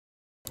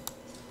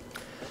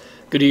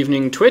Good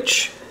evening,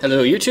 Twitch.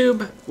 Hello,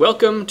 YouTube.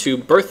 Welcome to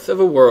Birth of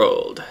a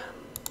World.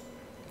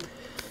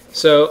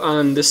 So,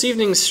 on this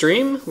evening's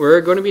stream,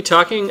 we're going to be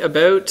talking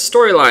about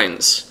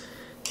storylines.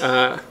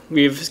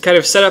 We've kind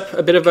of set up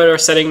a bit about our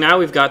setting now.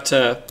 We've got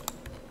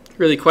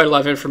really quite a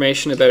lot of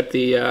information about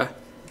the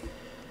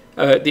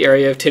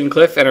area of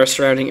Tincliffe and our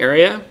surrounding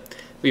area.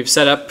 We've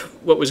set up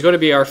what was going to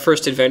be our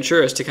first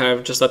adventure, as to kind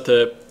of just let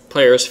the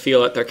players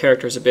feel out their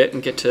characters a bit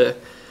and get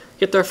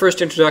their first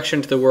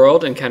introduction to the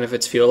world and kind of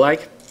its feel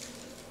like.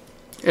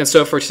 And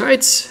so for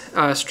tonight's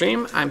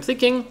stream, I'm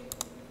thinking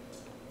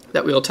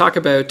that we'll talk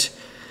about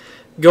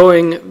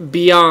going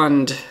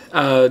beyond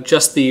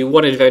just the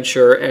one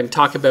adventure and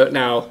talk about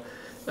now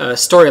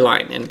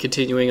storyline and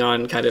continuing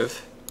on kind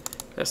of,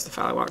 that's the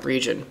file I want,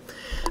 region.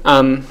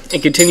 And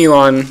continue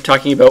on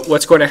talking about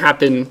what's going to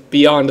happen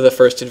beyond the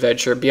first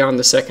adventure, beyond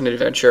the second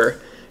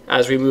adventure,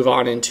 as we move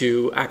on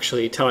into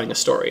actually telling a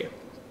story.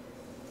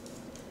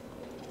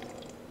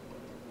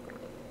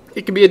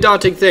 It can be a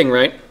daunting thing,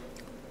 right?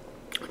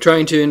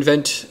 Trying to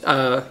invent,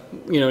 an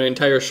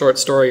entire short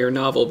story or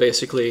novel,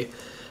 basically,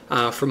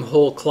 from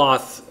whole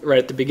cloth right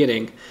at the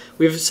beginning.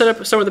 We've set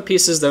up some of the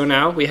pieces, though,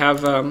 now. We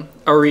have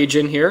our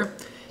region here.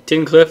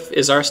 Tincliffe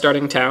is our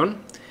starting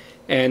town.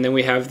 And then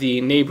we have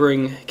the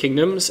neighboring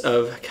kingdoms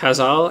of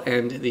Khazal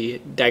and the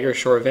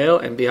Daggershore Vale,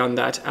 and beyond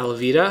that,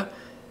 Alvida.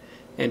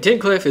 And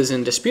Tincliffe is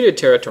in disputed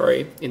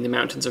territory in the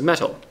Mountains of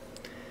Metal.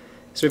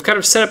 So we've kind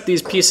of set up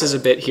these pieces a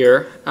bit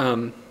here.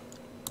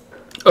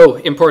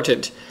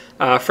 Important.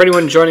 For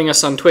anyone joining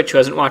us on Twitch who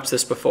hasn't watched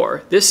this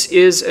before, this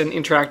is an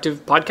interactive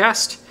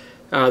podcast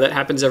that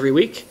happens every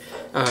week.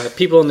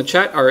 People in the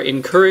chat are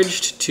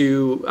encouraged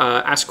to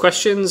ask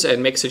questions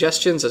and make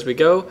suggestions as we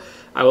go.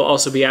 I will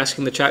also be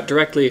asking the chat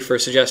directly for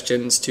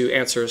suggestions to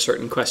answer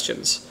certain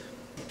questions.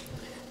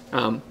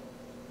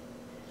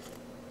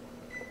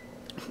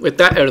 With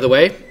that out of the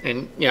way,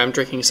 and yeah, I'm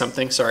drinking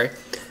something, sorry.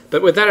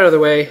 But with that out of the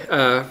way,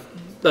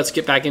 let's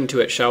get back into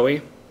it, shall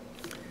we?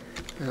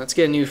 Let's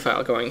get a new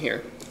file going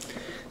here.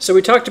 So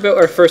we talked about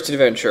our first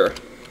adventure.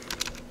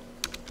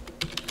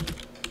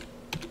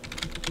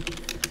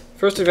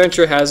 First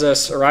adventure has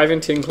us arrive in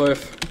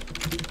Tincliffe.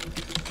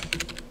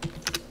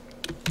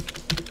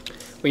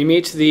 We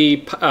meet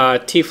the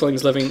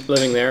tieflings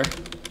living there.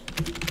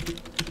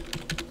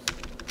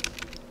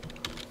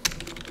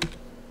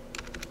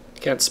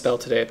 Can't spell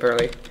today,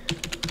 apparently.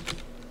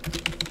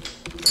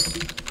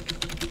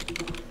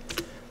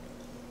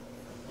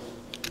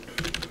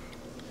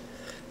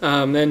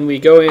 Then we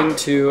go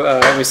into,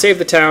 we save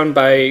the town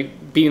by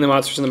beating the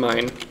monsters in the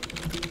mine.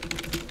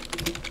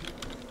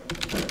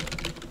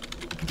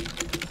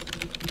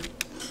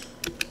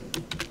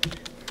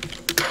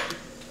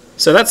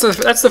 So that's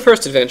the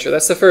first adventure.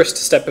 That's the first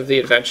step of the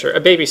adventure, a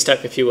baby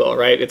step, if you will,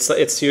 right?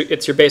 It's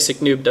your basic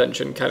noob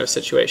dungeon kind of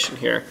situation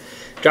here.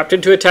 Dropped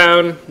into a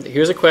town.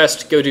 Here's a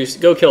quest.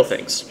 Go kill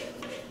things.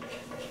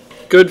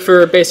 Good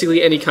for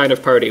basically any kind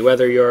of party,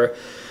 whether you're,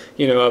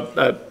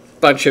 a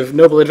bunch of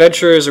noble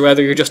adventurers or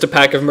whether you're just a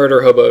pack of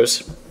murder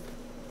hobos.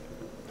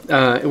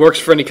 It works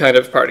for any kind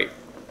of party.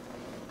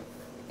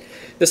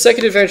 The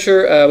second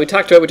adventure we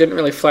talked about, we didn't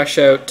really flesh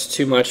out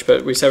too much,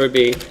 but we said would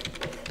be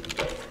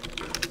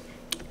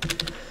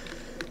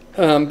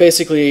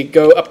basically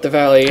go up the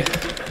valley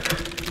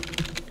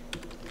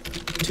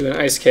to an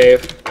ice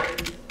cave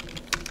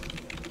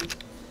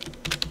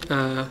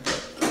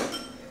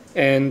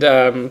and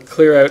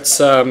clear out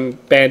some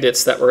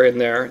bandits that were in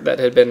there that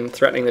had been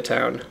threatening the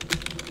town.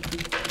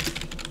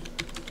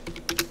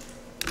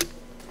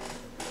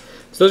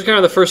 So those are kind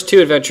of the first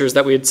two adventures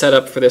that we had set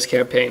up for this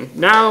campaign.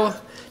 Now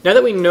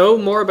that we know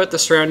more about the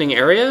surrounding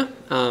area,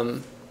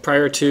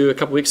 prior to a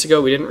couple weeks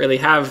ago, we didn't really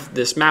have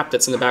this map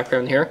that's in the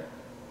background here.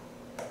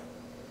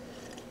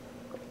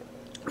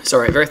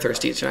 Sorry, very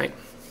thirsty tonight.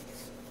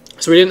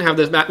 So we didn't have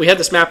this map. We had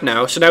this map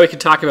now, so now we can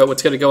talk about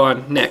what's going to go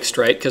on next,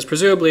 right? Because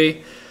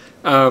presumably,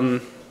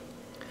 the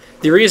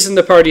reason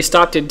the party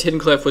stopped in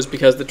Tincliffe was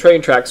because the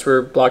train tracks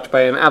were blocked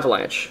by an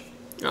avalanche.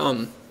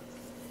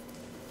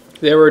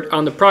 They were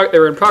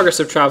in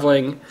progress of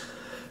traveling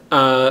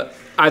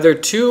either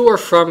to or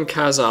from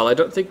Khazal. I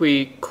don't think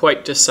we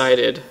quite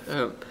decided.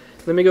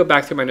 Let me go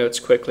back through my notes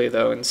quickly,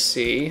 though, and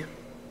see.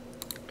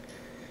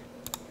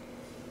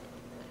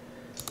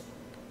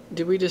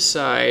 Did we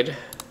decide?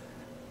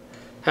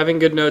 Having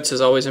good notes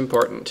is always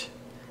important,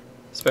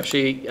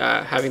 especially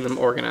having them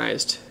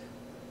organized.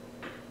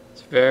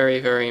 It's very,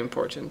 very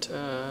important.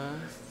 I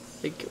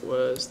think it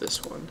was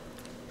this one.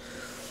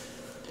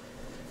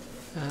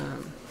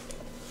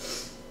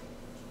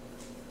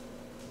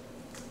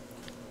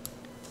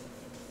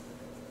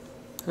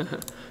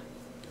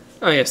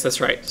 Oh yes, that's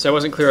right. So I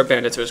wasn't clear at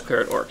bandits, it was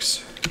clear at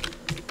orcs.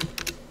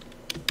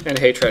 And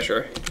hey,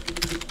 treasure.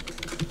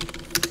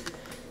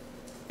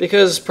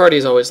 Because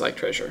parties always like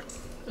treasure.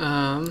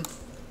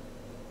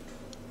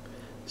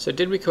 So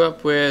did we come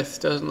up with...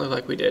 Doesn't look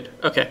like we did.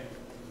 Okay.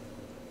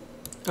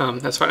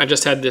 That's fine. I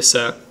just had this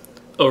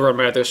over on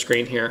my other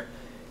screen here.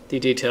 The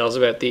details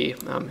about the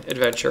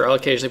adventure. I'll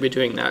occasionally be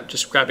doing that,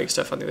 just grabbing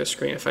stuff on the other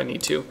screen if I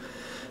need to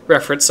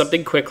reference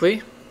something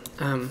quickly.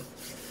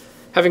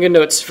 Having good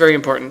notes, very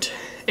important.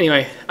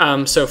 Anyway,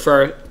 so for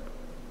our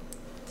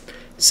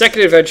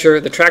second adventure,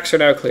 the tracks are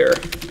now clear.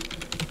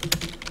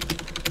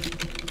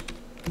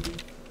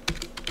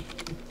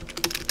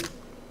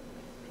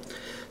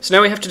 So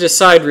now we have to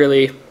decide,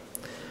 really,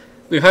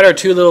 we've had our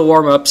 2 little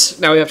warm-ups,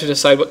 now we have to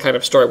decide what kind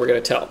of story we're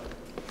going to tell.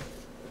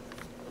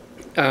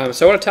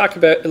 So I want to talk a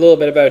little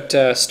bit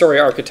about story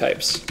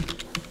archetypes.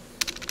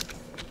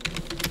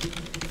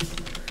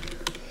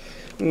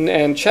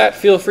 And chat,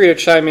 feel free to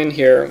chime in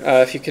here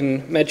if you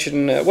can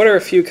mention what are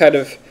a few kind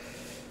of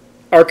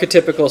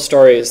archetypical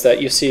stories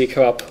that you see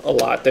come up a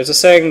lot. There's a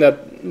saying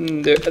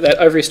that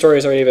every story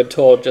is already been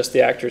told, just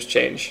the actors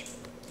change.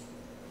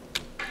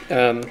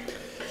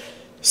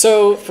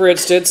 So, for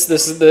instance,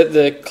 this is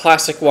the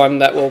classic one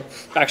that we'll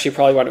actually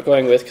probably wind up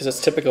going with because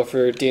it's typical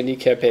for D&D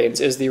campaigns,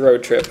 is the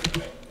road trip.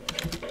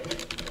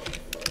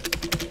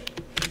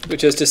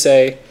 Which is to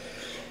say,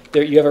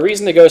 you have a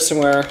reason to go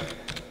somewhere,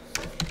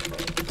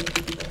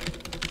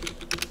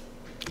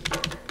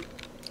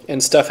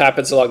 and stuff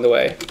happens along the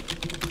way.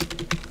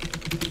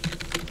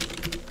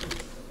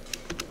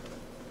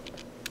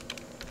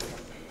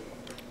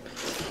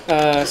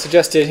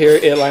 Suggested here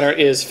in line art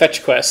is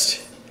Fetch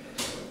Quest.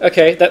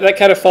 Okay, that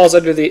kind of falls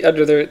under the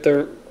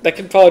that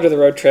can fall under the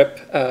road trip,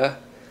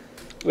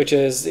 which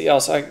is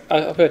also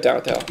I'll put it down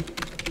with that.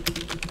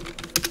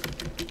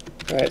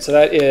 All right, so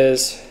that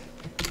is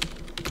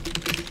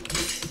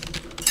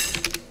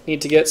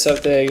need to get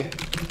something.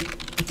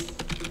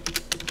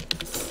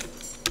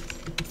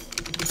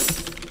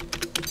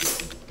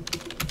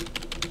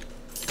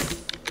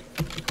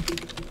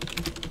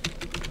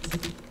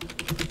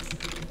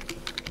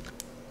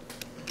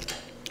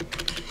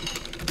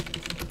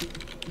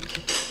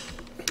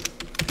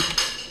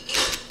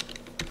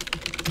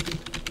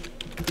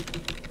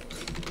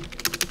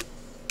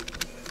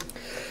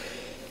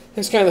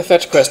 It's kind of the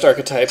Fetch Quest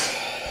archetype.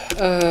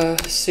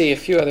 Let's see, a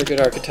few other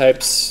good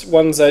archetypes.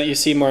 Ones that you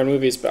see more in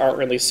movies but aren't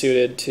really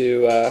suited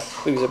to,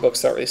 movies and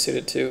books that aren't really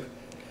suited to.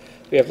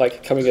 We have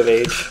like Coming of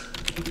Age.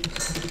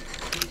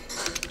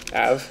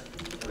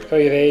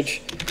 Coming of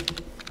Age.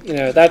 You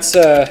know, that's,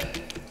 so,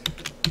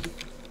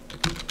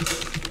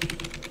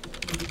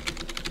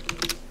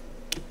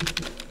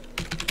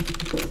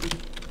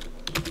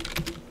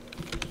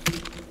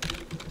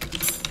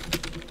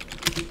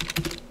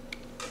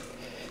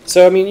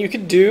 I mean, you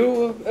could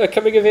do a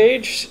coming of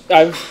age.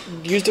 I've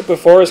used it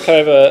before as kind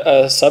of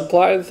a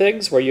subplot of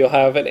things where you'll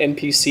have an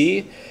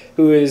NPC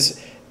who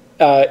is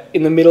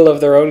in the middle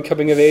of their own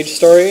coming of age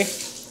story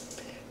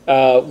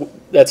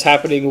that's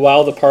happening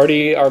while the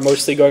party are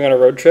mostly going on a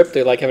road trip.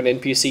 They like have an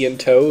NPC in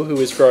tow who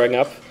is growing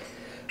up.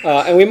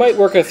 And we might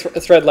work a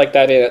thread like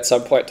that in at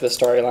some point to the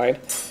storyline.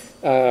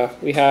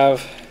 We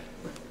have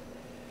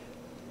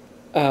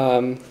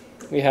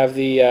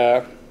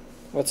the,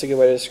 what's a good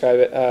way to describe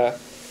it?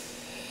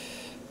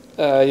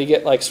 You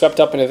get like swept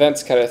up in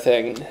events kind of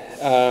thing.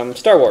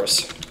 Star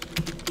Wars.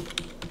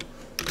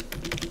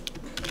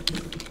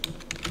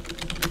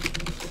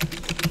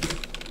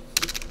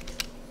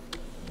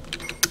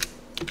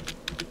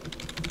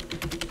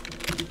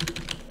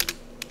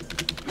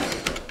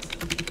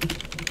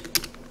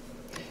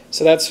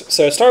 So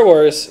Star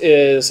Wars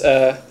is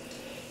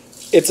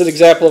it's an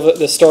example of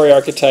the story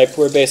archetype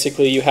where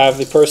basically you have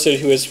the person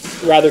who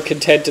is rather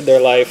content in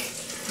their life.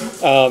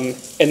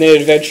 And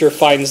then adventure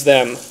finds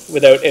them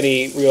without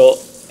any real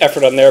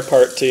effort on their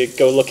part to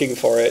go looking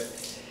for it.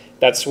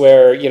 That's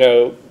where, you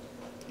know,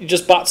 you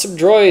just bought some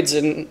droids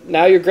and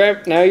now your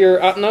aunt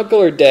and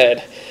uncle are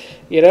dead.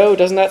 You know,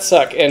 doesn't that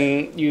suck?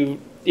 And you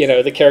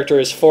know, the character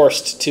is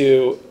forced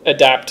to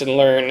adapt and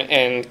learn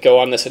and go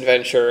on this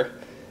adventure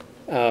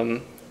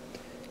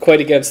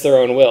quite against their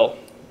own will,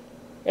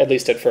 at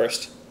least at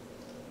first.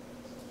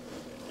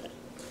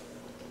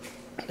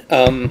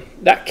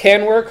 That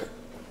can work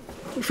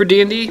for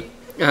D&D.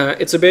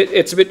 It's a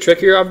bit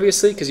trickier,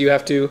 obviously, because you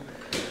have to.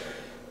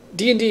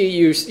 D&D,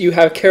 you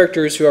have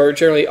characters who are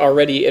generally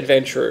already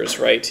adventurers,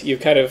 right?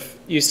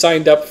 You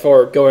signed up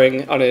for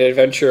going on an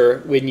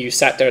adventure when you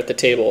sat down at the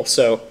table.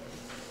 So,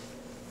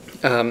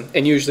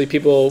 and usually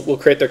people will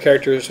create their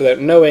characters without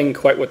knowing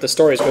quite what the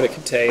story is going to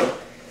contain.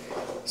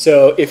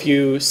 So if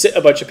you sit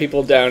a bunch of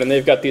people down and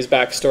they've got these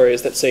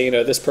backstories that say, you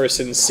know, this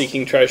person's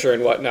seeking treasure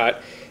and whatnot,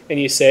 and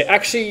you say,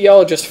 actually,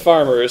 y'all are just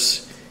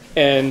farmers,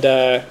 and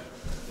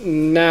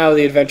now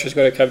the adventure is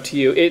going to come to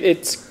you.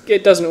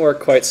 It doesn't work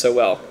quite so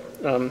well.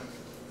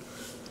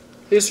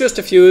 There's just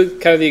a few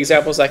kind of the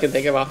examples I can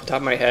think of off the top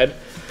of my head.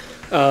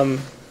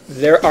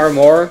 There are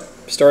more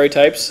story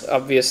types,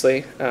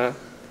 obviously.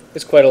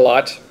 It's quite a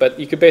lot, but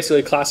you could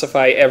basically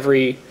classify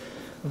every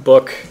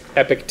book,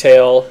 epic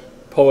tale,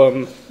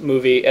 poem,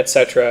 movie,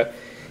 etc.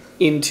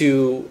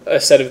 into a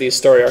set of these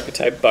story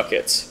archetype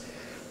buckets.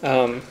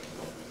 And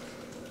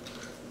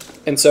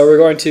so we're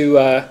going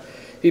to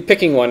be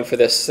picking one for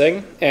this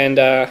thing, and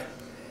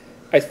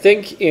I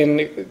think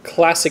in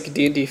classic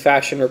D&D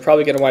fashion we're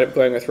probably going to wind up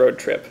going with Road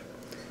Trip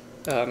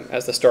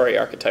as the story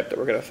archetype that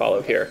we're going to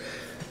follow here.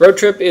 Road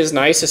trip is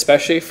nice,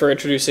 especially for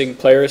introducing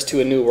players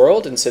to a new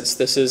world, and since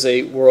this is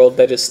a world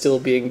that is still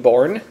being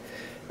born,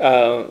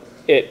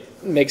 it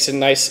makes a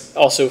nice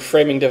also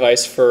framing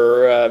device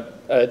for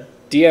a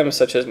DM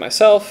such as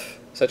myself,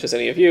 such as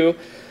any of you,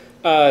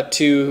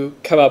 to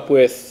come up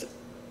with,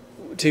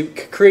 to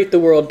create the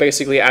world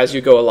basically as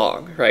you go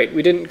along, right?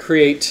 We didn't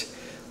create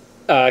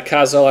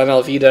Kazal and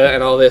Alvida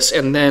and all this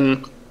and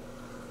then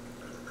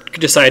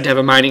decide to have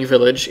a mining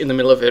village in the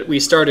middle of it. We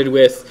started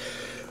with,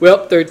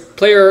 well, the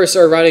players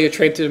are riding a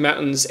train through the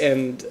mountains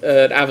and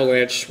an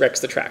avalanche wrecks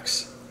the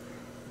tracks.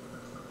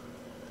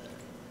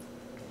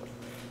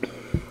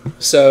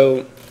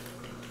 So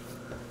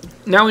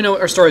now we know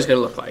what our story is going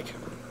to look like.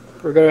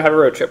 We're going to have a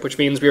road trip, which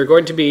means we are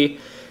going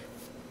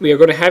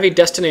to have a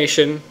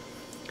destination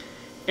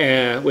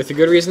with a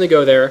good reason to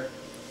go there.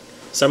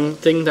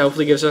 Something that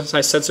hopefully gives us a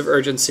nice sense of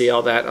urgency,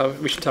 all that.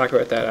 We should talk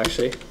about that,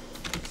 actually.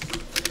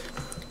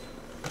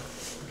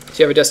 So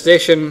you have a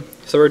destination,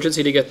 some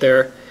urgency to get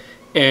there,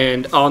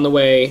 and on the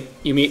way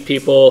you meet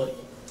people,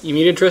 you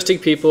meet interesting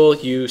people,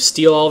 you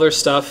steal all their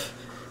stuff,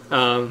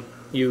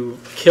 you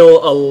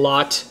kill a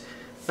lot,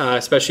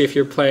 especially if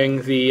you're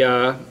playing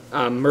the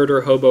murder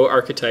hobo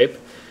archetype,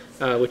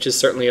 which is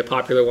certainly a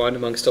popular one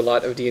amongst a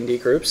lot of D&D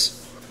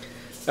groups.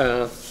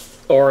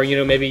 Or, you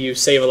know, maybe you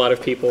save a lot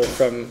of people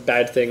from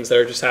bad things that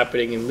are just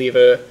happening and leave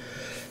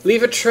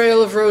a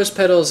trail of rose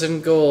petals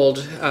and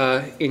gold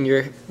in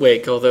your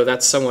wake, although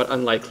that's somewhat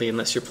unlikely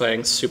unless you're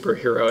playing super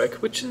heroic,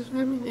 which is,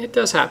 I mean, it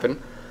does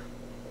happen.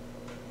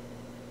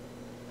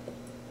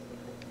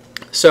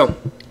 So,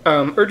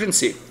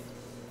 urgency.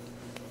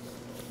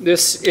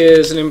 This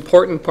is an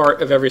important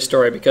part of every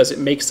story because it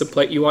makes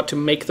you want to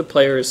make the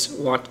players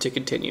want to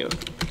continue.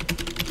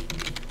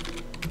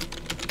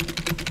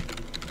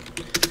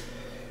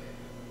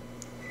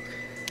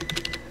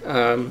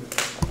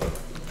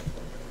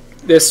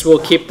 This will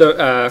keep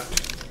a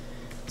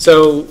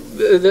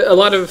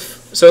lot of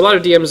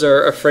DMs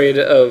are afraid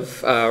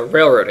of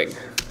railroading.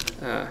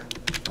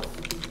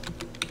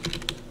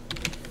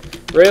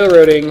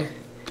 Railroading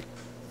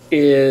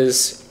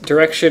is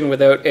direction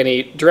without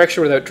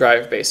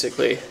drive,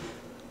 basically,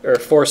 or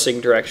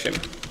forcing direction.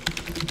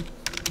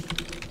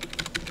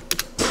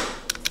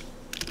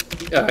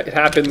 It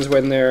happens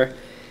when there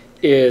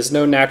is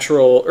no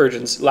natural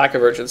urgency, lack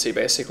of urgency,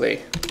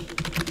 basically.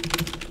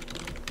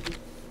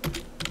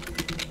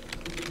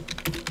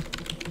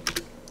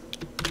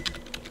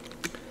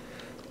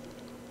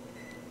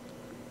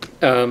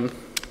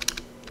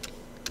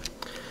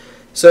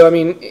 So, I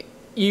mean,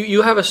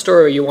 you have a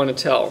story you want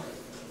to tell,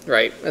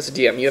 right, as a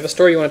DM. You have a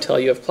story you want to tell,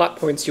 you have plot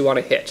points you want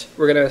to hit.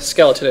 We're going to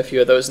skeleton a few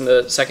of those in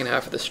the second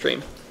half of the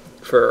stream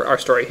for our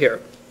story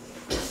here.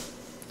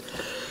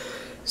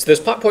 So there's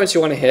plot points you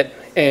want to hit,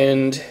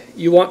 and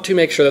you want to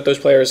make sure that those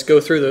players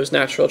go through those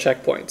natural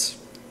checkpoints,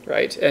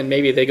 right? And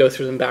maybe they go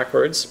through them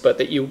backwards, but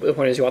the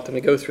point is you want them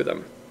to go through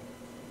them.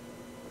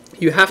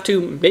 You have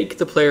to make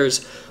the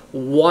players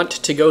want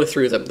to go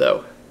through them,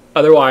 though.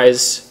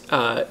 Otherwise,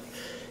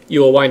 you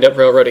will wind up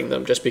railroading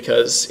them, just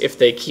because if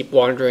they keep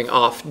wandering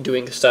off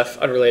doing stuff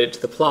unrelated to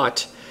the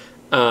plot,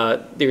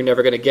 you're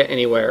never going to get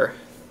anywhere.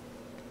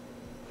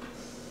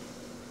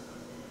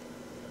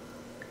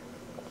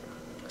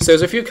 So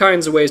there's a few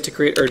kinds of ways to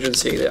create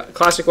urgency. The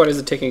classic one is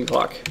the ticking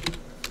clock.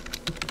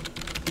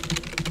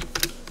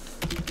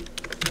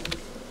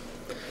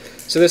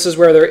 So this is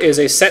where there is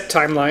a set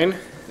timeline,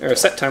 or a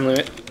set time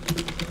limit,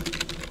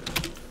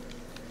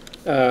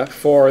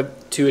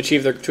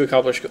 to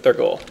accomplish their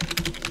goal.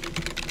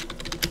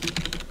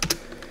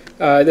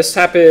 This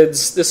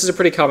is a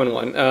pretty common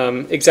one.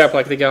 Example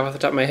I can think of off the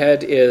top of my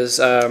head is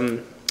Avatar: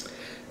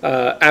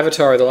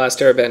 The Last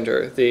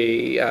Airbender.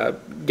 The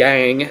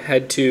gang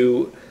had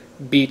to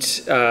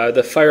beat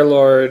the Fire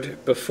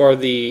Lord before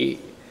the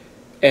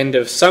end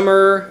of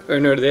summer, or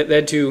no, they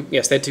had to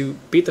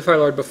beat the Fire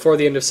Lord before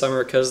the end of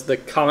summer because the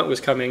comet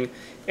was coming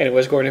and it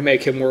was going to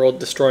make him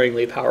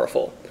world-destroyingly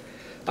powerful.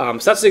 So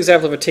that's an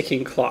example of a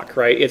ticking clock,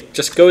 right? It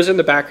just goes in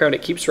the background,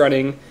 it keeps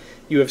running.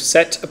 You have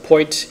set a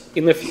point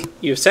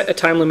you have set a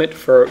time limit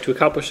to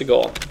accomplish a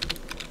goal.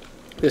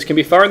 This can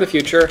be far in the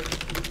future.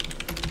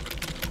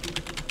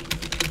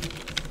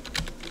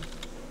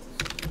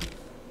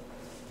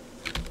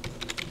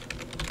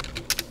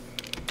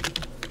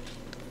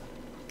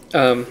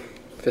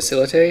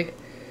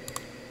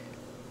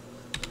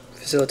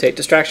 Facilitate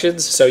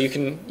distractions. So you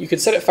can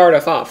set it far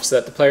enough off so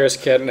that the players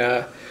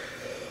can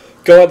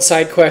go on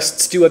side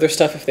quests, do other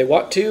stuff if they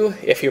want to,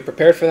 if you're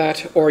prepared for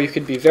that, or you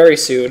could be very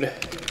soon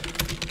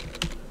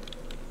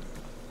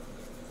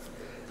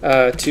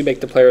to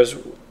make the players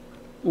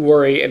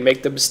worry and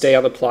make them stay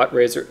on the plot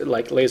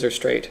laser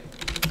straight.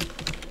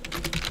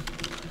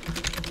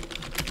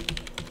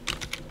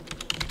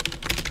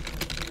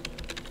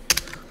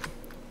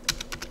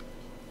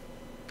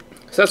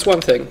 So that's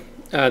one thing.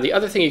 The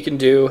other thing you can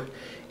do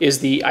is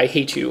the I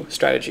hate you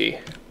strategy.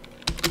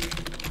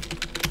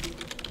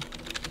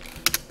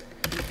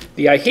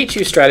 The I hate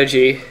you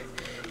strategy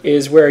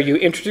is where you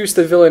introduce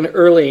the villain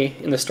early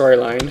in the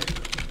storyline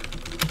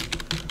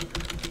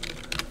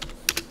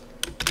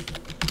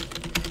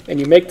and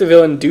you make the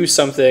villain do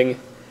something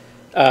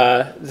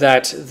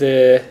that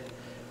the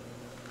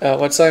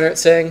what's Lionheart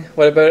saying?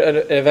 What about an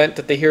event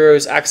that the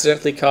heroes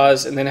accidentally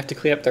cause and then have to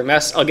clean up their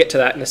mess? I'll get to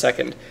that in a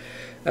second.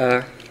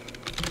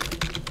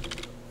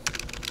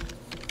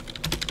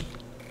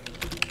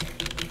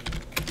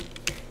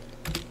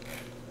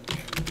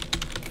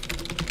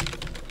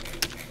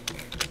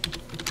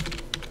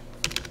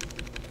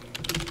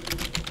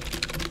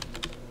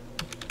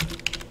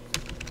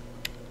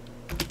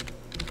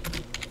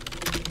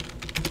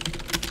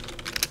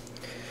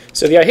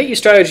 So the I Hate You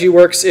strategy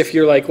works if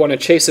you're like want to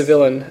chase a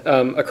villain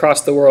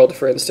across the world,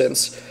 for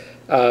instance.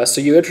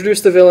 So you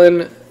introduce the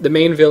villain, the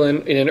main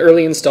villain, in an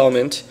early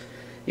installment.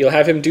 You'll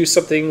have him do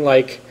something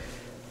like,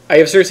 I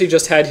have seriously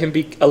just had him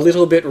be a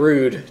little bit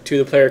rude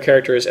to the player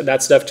characters, and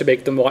that's enough to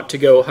make them want to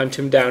go hunt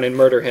him down and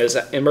murder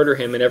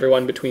him and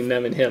everyone between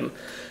them and him.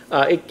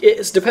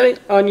 It's depending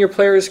on your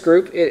players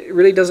group. It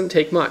really doesn't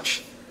take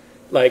much.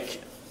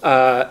 Like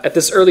at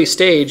this early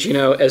stage, you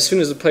know, as soon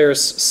as the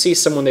players see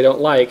someone they don't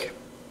like,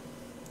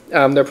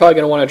 they're probably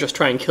going to want to just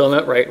try and kill him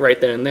outright right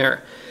then and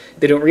there.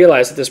 They don't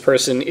realize that this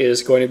person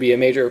is going to be a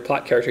major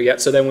plot character yet,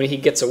 so then when he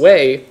gets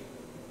away,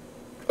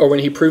 or when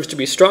he proves to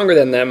be stronger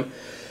than them,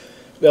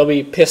 they'll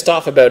be pissed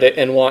off about it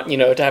and want, you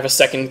know, to have a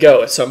second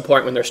go at some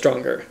point when they're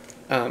stronger.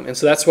 And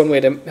so that's one way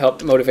to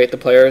help motivate the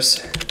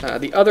players.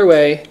 The other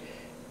way,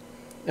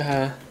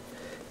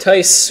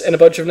 Tice and a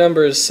bunch of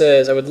numbers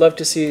says, I would love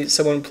to see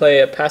someone play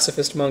a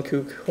pacifist monk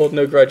who hold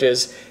no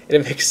grudges,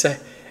 and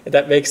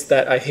that makes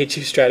that I Hate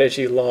You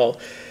strategy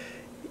lol.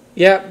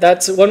 Yeah,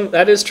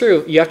 that is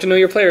true. You have to know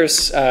your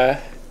players,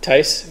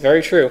 Tice.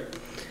 Very true.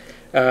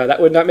 That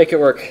would not make it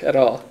work at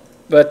all.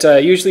 But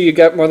usually you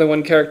got more than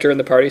one character in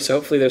the party, so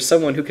hopefully there's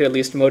someone who could at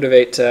least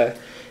motivate to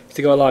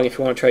go along if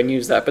you want to try and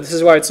use that. But this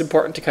is why it's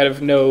important to kind of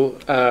know,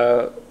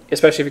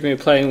 especially if you're going to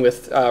be playing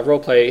with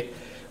roleplay,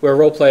 where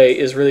roleplay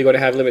is really going to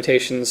have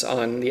limitations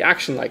on the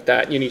action like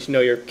that. You need to know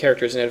your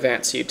characters in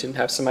advance so you can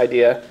have some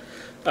idea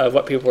of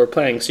what people are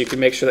playing, so you can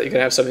make sure that you're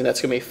going to have something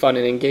that's going to be fun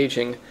and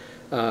engaging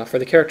for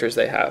the characters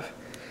they have.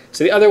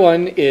 So the other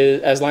one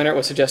is, as Lionheart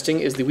was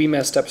suggesting, is the We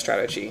Messed Up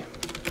strategy.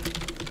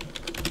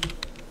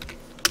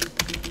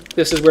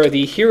 This is where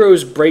the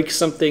heroes break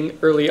something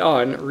early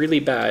on really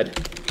bad.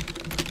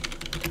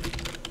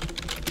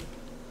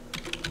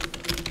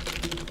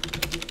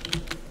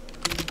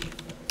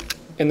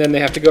 And then they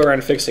have to go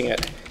around fixing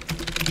it.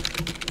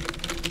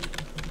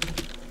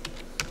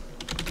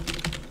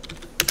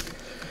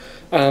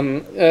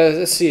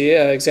 Let's see,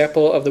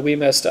 example of the We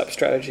Messed Up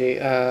strategy.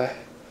 So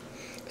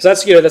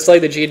that's, you know, that's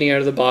like the genie out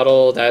of the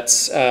bottle.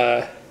 That's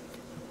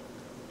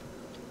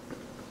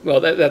well,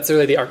 that's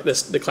really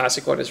the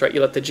classic one is, right?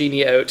 You let the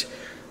genie out,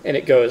 and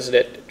it goes and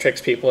it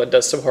tricks people and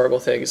does some horrible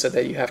things, and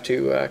then you have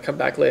to come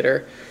back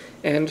later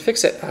and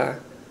fix it.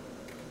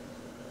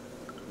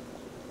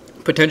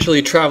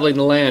 Potentially traveling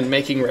the land,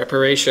 making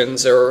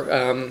reparations, or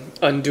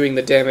undoing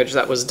the damage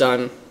that was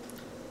done.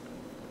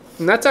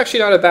 And that's actually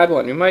not a bad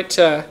one. You might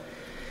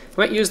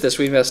use this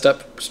We Messed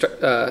Up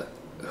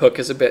hook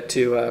as a bit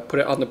to put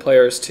it on the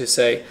players to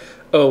say,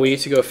 oh, we need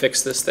to go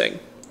fix this thing.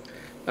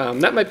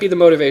 That might be the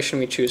motivation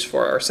we choose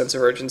for our sense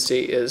of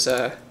urgency. Is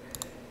this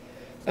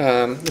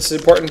is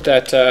important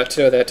that to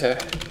know that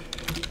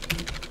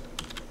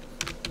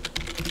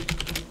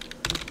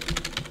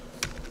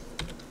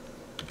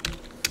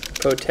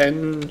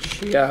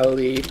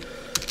potentially.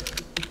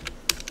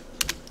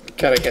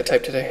 God, I can't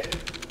type today.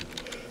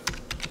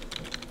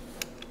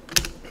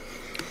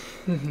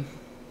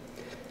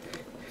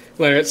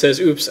 Lionheart says,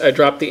 oops, I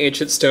dropped the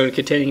ancient stone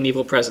containing an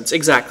evil presence.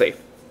 Exactly.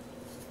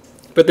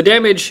 But the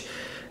damage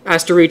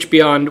has to reach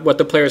beyond what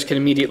the players can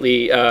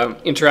immediately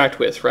interact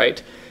with,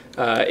 right?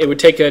 It would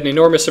take an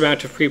enormous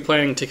amount of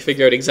pre-planning to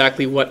figure out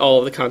exactly what all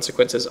of the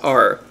consequences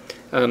are.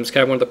 It's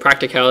kind of one of the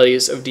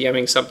practicalities of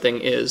DMing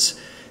something is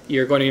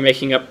you're going to be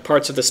making up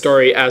parts of the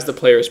story as the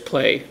players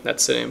play.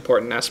 That's an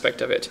important aspect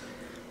of it.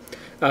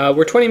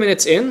 We're 20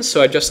 minutes in,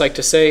 so I'd just like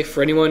to say,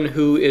 for anyone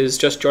who is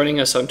just joining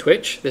us on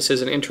Twitch, this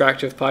is an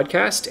interactive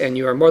podcast, and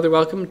you are more than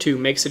welcome to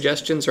make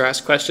suggestions or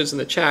ask questions in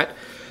the chat,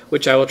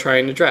 which I will try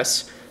and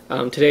address.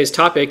 Today's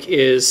topic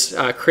is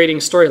creating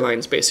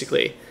storylines,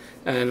 basically,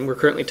 and we're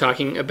currently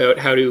talking about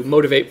how to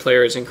motivate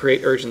players and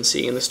create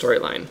urgency in the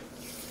storyline.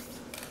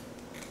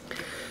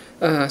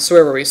 So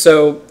where were we?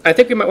 So I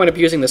think we might wind up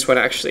using this one,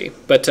 actually,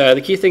 but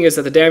the key thing is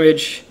that the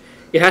damage,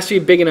 it has to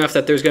be big enough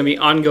that there's going to be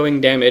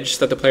ongoing damage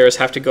that the players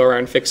have to go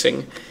around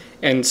fixing,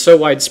 and so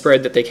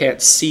widespread that they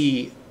can't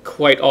see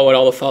quite what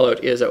all the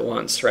fallout is at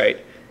once, right?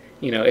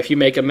 You know, if you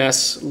make a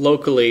mess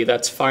locally,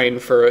 that's fine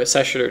for a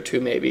session or two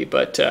maybe,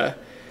 but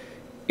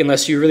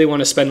unless you really want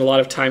to spend a lot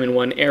of time in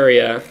one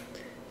area,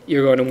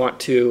 you're going to want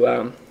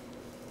to,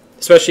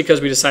 especially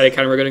because we decided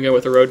kind of we're going to go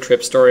with a road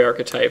trip story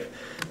archetype,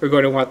 we're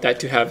going to want that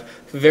to have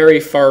very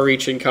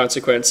far-reaching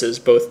consequences,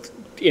 both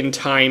in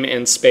time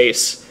and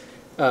space,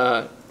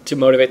 to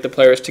motivate the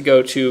players to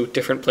go to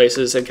different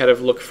places and kind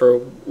of look for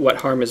what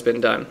harm has been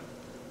done.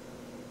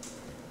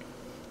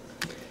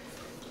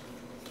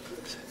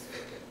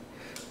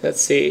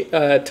 Let's see.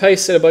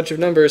 Tice in a bunch of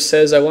numbers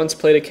says, I once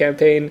played a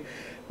campaign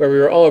where we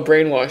were all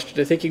brainwashed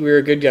into thinking we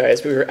were good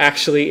guys, but we were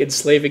actually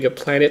enslaving a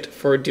planet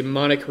for a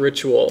demonic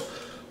ritual.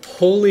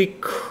 Holy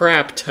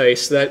crap,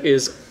 Tice. That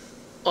is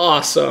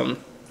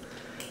awesome.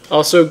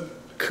 Also,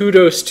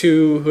 kudos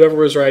to whoever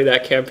was writing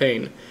that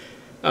campaign.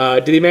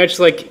 Did he manage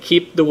to like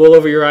keep the wool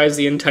over your eyes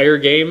the entire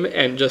game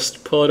and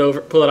just pull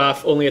it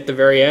off only at the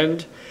very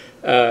end?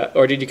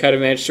 Or did you kind of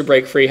manage to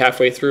break free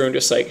halfway through and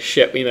just like,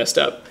 shit, we messed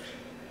up?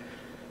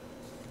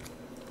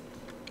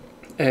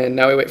 And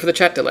now we wait for the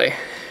chat delay.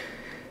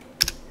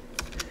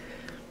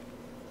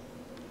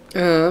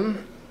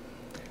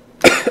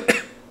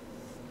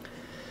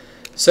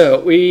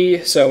 So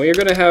we're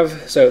gonna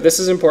have, so this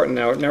is important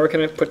now. Now we're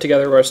gonna put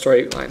together where our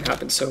storyline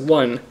happens. So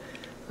 1,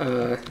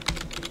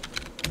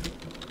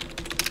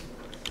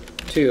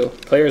 2,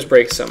 players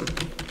break some.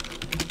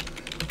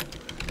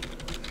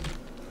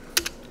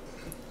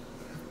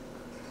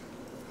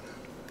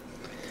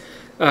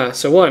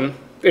 So 1,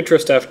 intro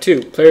stuff.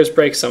 2, players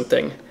break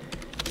something.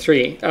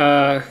 3,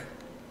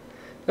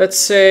 let's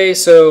say,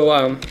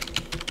 so,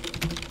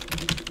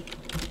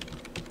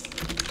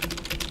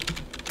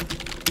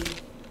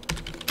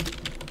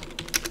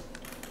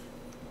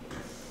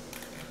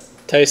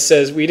 Tice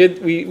says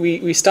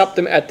we stopped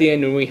them at the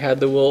end when we had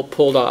the wool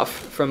pulled off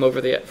from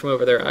over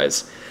their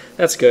eyes.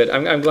 That's good.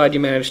 I'm glad you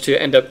managed to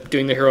end up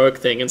doing the heroic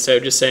thing instead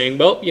of just saying,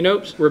 well, you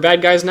know, we're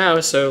bad guys now,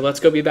 so let's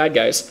go be bad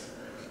guys.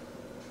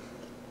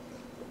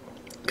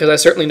 Because I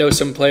certainly know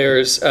some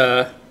players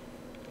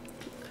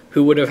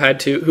who would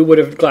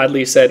have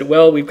gladly said,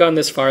 well, we've gone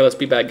this far, let's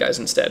be bad guys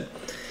instead.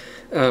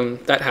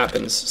 That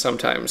happens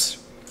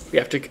sometimes.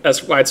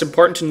 That's why it's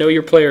important to know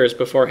your players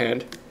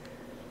beforehand.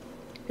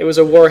 It was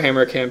a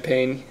Warhammer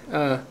campaign.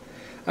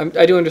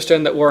 I do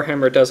understand that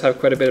Warhammer does have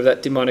quite a bit of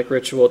that demonic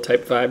ritual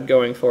type vibe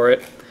going for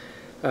it.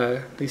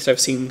 At least I've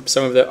seen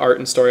some of the art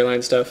and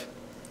storyline stuff.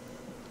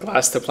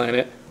 Glass the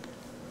Planet.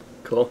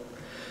 Cool.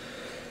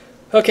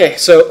 Okay,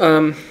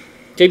 so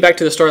getting back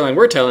to the storyline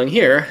we're telling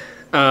here.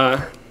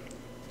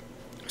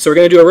 So we're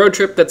going to do a road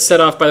trip that's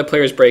set off by the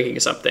players breaking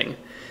something.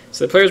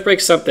 So the players break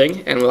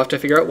something, and we'll have to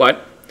figure out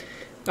what.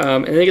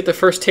 And they get the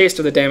first taste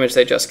of the damage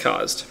they just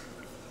caused.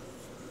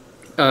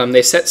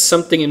 They set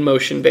something in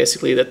motion,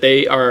 basically, that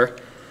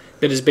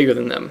is bigger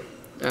than them.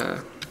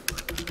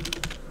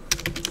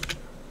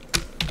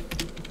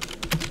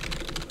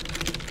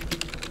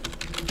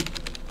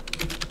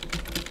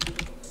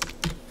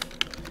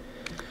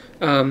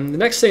 The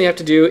next thing you have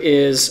to do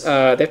is they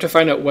have to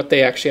find out what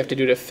they actually have to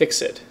do to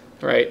fix it,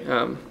 right?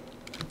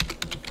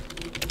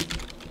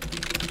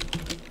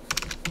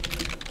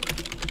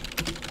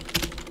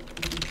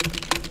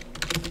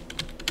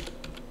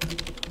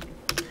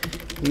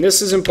 And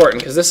this is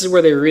important because this is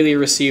where they really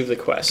receive the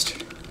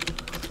quest.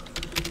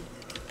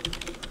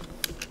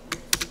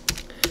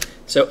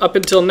 So up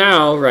until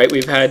now, right,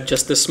 we've had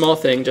just this small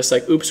thing, just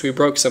like, oops, we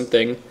broke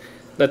something.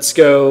 Let's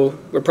go.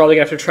 We're probably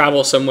gonna have to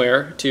travel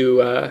somewhere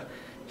to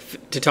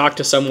talk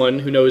to someone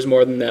who knows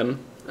more than them,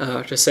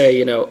 to say,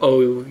 you know,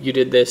 oh, you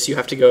did this. You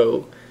have to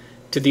go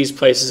to these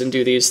places and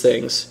do these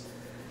things.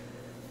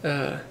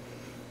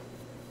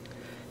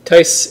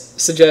 Tice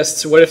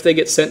suggests, what if they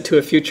get sent to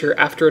a future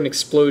after an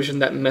explosion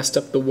that messed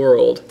up the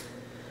world?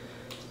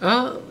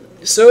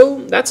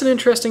 So that's an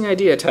interesting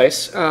idea,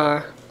 Tice.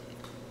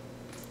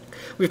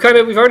 We've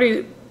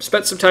already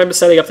spent some time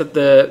setting up that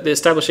the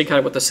establishing kind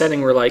of what the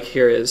setting we're like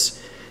here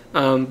is.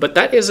 But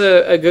that is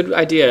a good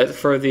idea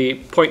for the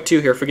point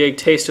 2 here, for getting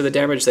taste of the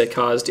damage they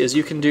caused, is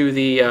you can do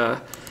the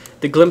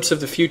glimpse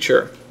of the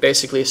future,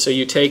 basically. So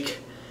you take...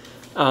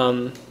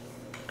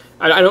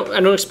 I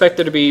don't expect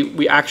there to be,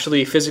 we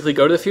actually physically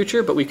go to the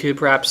future, but we could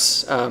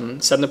perhaps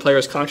send the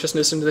player's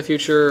consciousness into the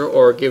future,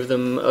 or give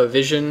them a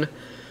vision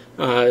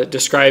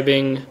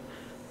describing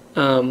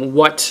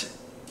what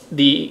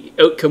the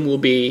outcome will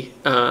be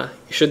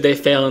should they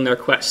fail in their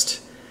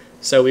quest.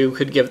 So we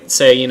could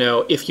say, you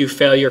know, if you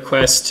fail your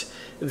quest,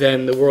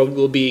 then the world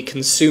will be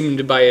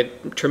consumed by a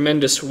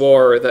tremendous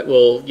war that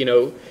will, you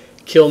know,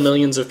 kill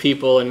millions of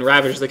people and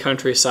ravage the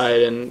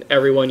countryside, and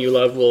everyone you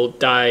love will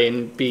die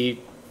and be,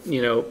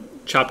 you know,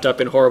 chopped up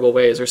in horrible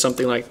ways, or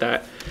something like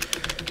that.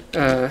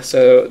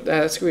 So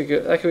that's gonna be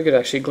good. That could be good,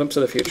 actually. Glimpse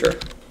of the future.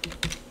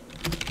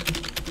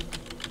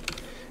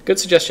 Good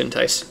suggestion,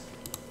 Tice.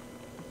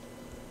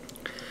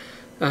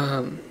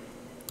 And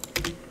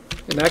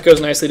that goes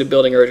nicely to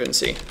building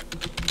urgency.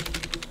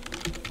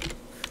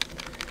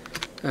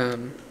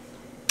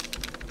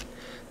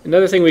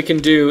 Another thing we can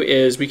do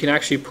is we can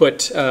actually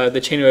put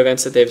the chain of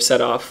events that they've set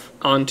off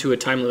onto a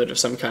time limit of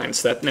some kind,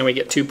 so that now we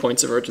get 2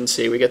 points of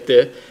urgency. We get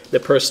the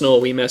personal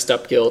we messed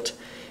up guilt,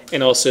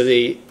 and also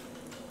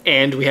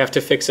and we have to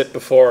fix it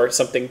before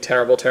something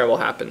terrible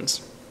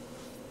happens.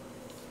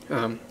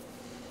 So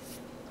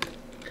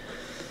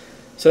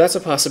that's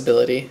a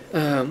possibility.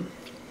 And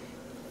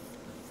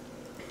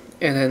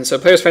then so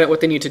players find out what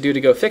they need to do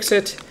to go fix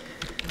it,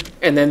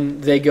 and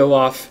then they go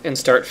off and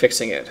start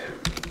fixing it.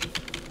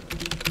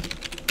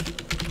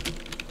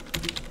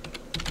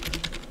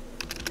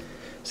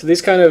 So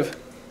these kind of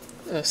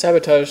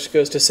Sabotage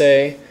goes to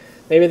say,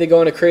 maybe they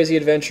go on a crazy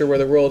adventure where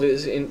the world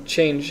is in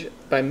change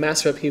by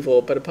massive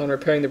upheaval, but upon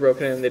repairing the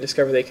broken end, they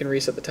discover they can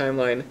reset the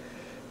timeline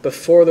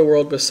before the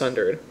world was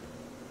sundered.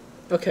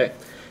 Okay,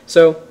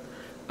 so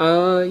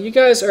you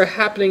guys are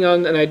happening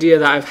on an idea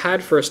that I've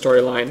had for a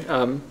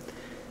storyline.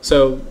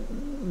 So,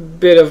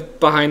 bit of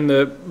behind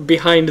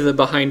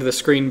the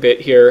screen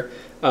bit here.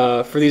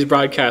 For these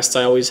broadcasts,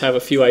 I always have a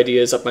few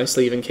ideas up my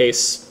sleeve in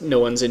case no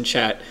one's in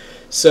chat.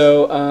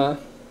 So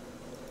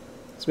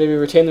maybe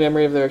retain the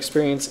memory of their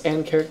experience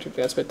and character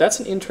advancement. That's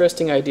an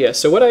interesting idea.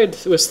 So what I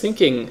was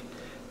thinking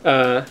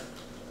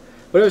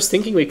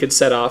we could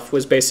set off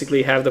was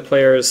basically have the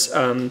players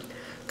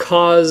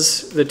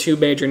cause the two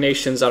major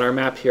nations on our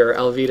map here,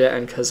 Alvida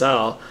and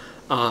Khazal,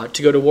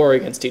 to go to war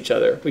against each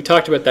other. We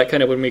talked about that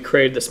kind of when we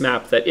created this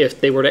map, that if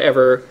they were to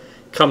ever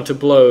come to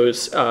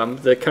blows,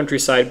 the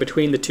countryside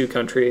between the two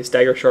countries,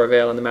 Daggershore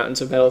Vale and the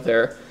Mountains of Metal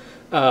there,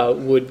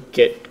 would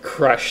get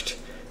crushed.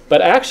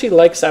 But I actually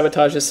like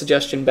Sabotage's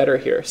suggestion better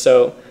here.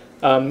 So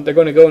they're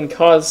going to go and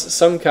cause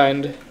some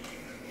kind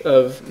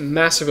of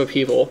massive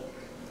upheaval.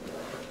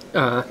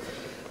 So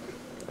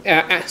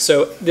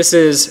this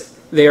is,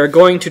 they are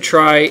going to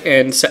try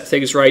and set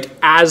things right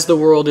as the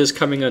world is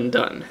coming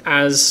undone,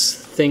 as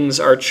things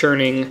are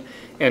churning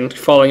and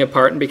falling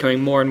apart and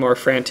becoming more and more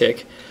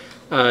frantic.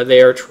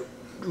 They are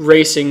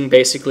racing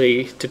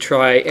basically to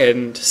try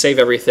and save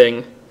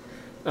everything,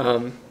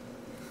 so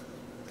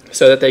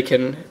that they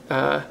can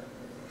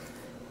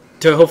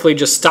to hopefully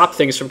just stop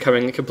things from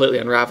coming completely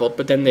unraveled.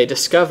 But then they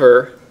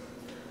discover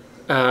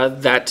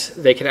that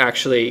they can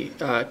actually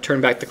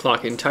turn back the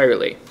clock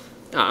entirely.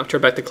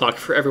 Turn back the clock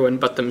for everyone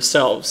but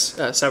themselves,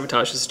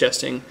 Sabotage is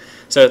suggesting,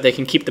 so that they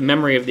can keep the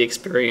memory of the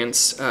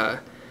experience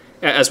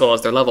as well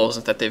as their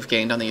levels that they've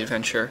gained on the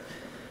adventure.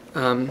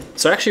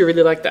 So I actually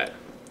really like that.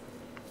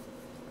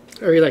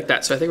 I really like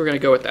that, so I think we're going to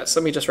go with that.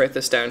 So let me just write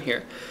this down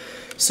here.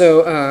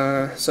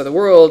 So, so the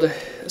world,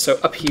 so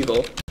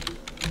upheaval.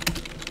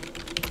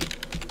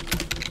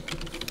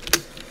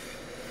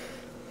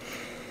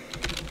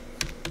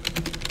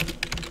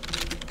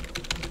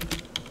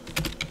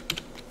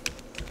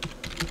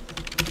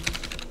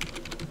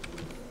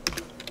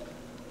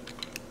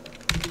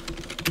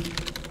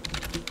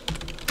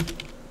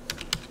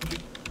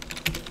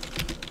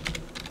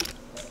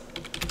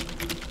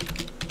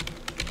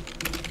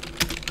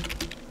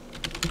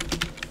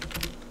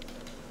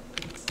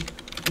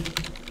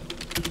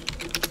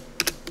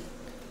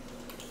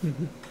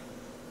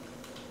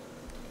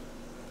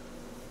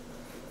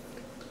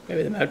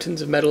 Maybe the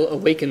Mountains of Metal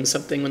awaken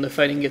something when the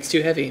fighting gets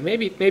too heavy.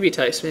 Maybe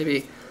Tice,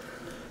 maybe.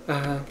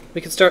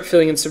 We can start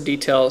filling in some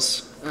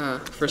details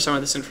for some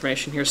of this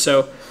information here.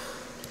 So,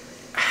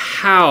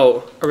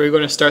 how are we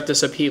going to start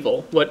this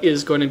upheaval? What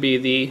is going to be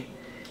the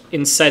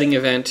inciting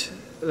event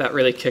that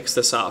really kicks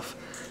this off?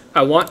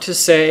 I want to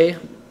say,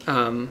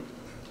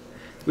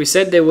 we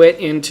said they went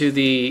into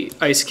the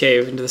ice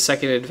cave, into the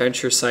second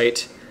adventure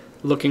site,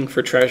 looking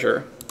for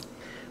treasure.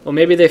 Well,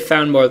 maybe they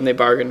found more than they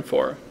bargained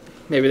for.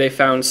 Maybe they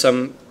found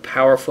some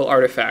powerful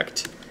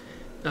artifact,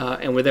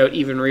 and without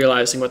even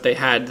realizing what they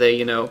had, they,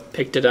 you know,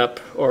 picked it up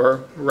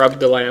or rubbed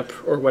the lamp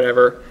or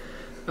whatever,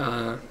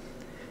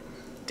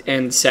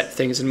 and set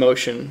things in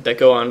motion that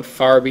go on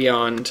far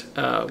beyond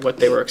what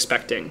they were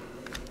expecting.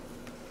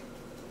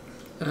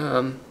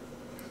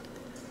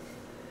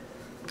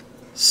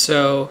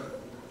 So,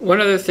 one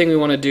other thing we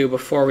want to do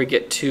before we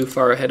get too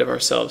far ahead of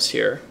ourselves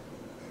here,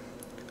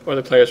 or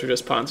the players were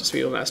just pawns of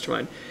Speedo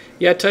Mastermind.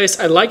 Yeah, Tice,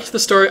 I liked the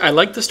story. I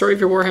liked the story of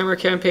your Warhammer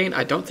campaign.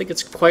 I don't think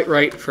it's quite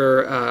right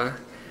for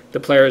the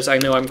players I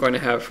know I'm going to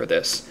have for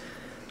this.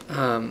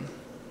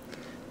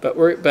 But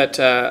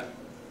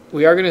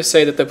we are going to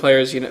say that the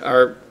players, you know,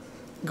 are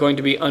going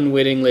to be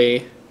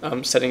unwittingly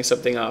setting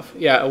something off.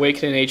 Yeah,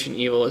 awakening ancient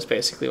evil is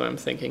basically what I'm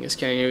thinking. Is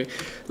can you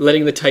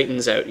letting the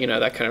Titans out? You know,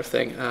 that kind of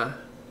thing.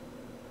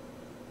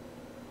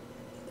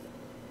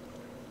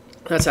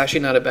 That's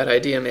actually not a bad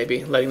idea.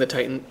 Maybe letting the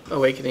Titan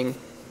awakening.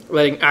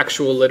 Letting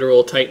actual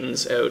literal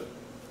Titans out,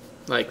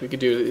 like we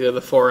could do, you know,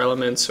 the four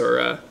elements,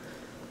 or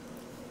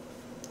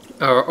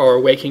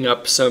waking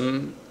up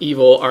some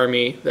evil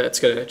army that's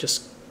gonna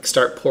just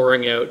start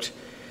pouring out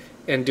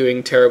and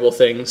doing terrible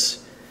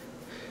things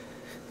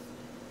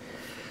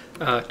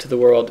to the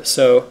world.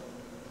 So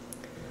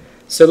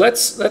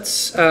let's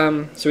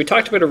so we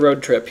talked about a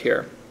road trip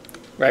here,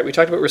 right? We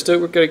talked about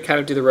we're going to kind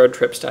of do the road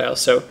trip style.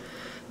 So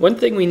one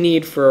thing we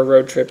need for a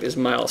road trip is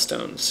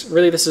milestones.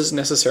 Really, this is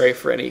necessary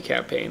for any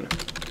campaign.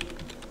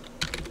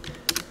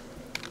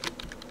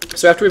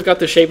 So after we've got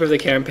the shape of the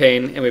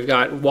campaign and we've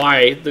got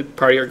why the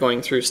party are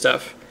going through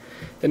stuff,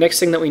 the next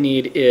thing that we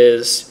need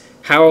is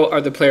how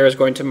are the players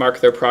going to mark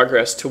their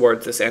progress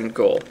towards this end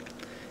goal.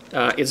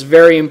 It's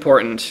very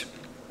important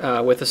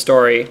with a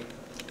story,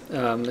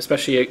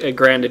 especially a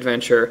grand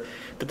adventure,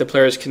 that the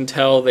players can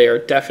tell they are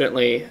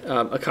definitely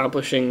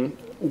accomplishing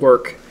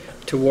work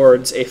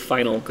towards a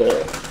final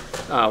goal,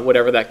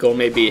 whatever that goal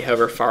may be,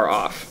 however far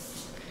off.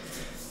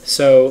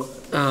 So,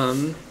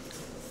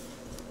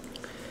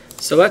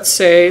 so let's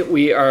say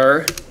we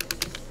are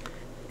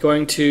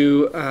going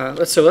to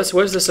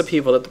what is this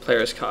upheaval that the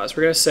players cause?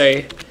 We're going to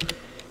say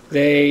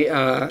they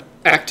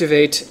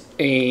activate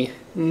a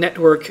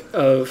network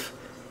of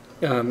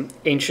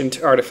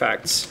ancient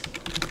artifacts.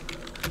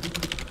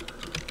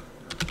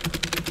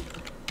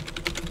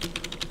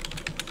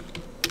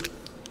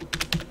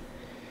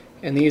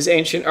 And these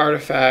ancient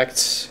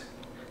artifacts,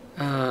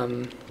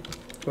 what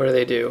do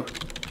they do?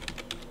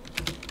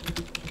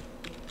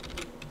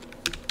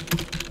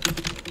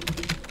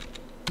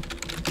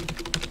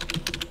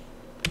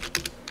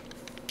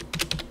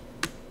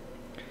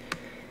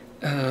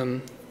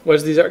 What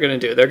is these are going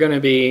to do? They're going to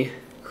be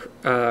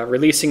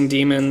releasing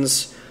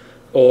demons,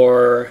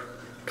 or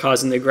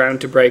causing the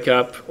ground to break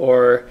up,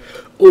 or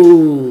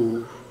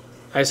ooh,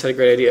 I just had a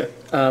great idea.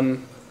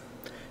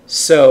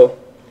 So,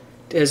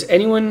 does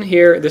anyone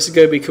here? This is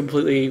going to be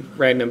completely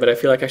random, but I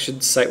feel like I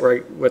should cite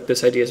what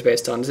this idea is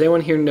based on. Does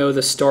anyone here know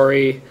the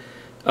story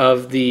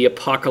of the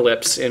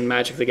apocalypse in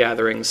Magic the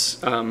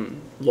Gathering's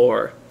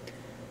lore?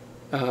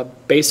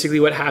 Basically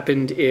what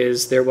happened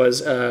is there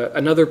was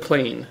another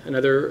plane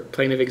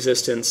of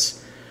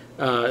existence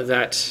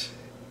that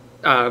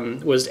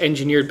was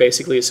engineered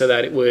basically so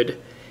that it would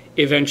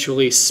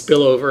eventually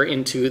spill over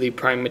into the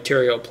prime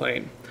material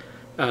plane,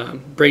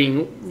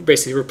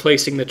 basically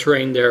replacing the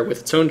terrain there with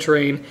its own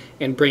terrain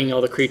and bringing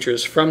all the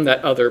creatures from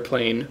that other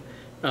plane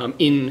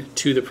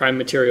into the prime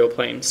material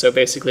plane. So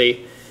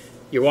basically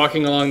you're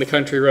walking along the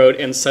country road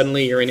and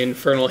suddenly you're in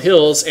Infernal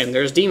Hills and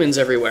there's demons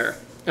everywhere.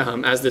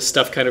 As this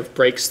stuff kind of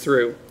breaks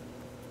through.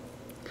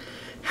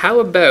 How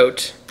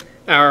about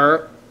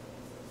our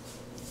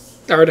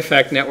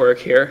artifact network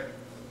here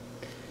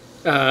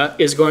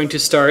is going to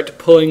start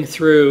pulling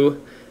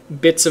through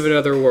bits of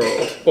another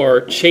world,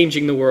 or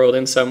changing the world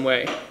in some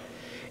way.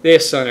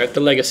 This on Earth, the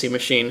Legacy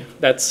Machine,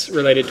 that's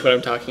related to what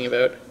I'm talking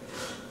about.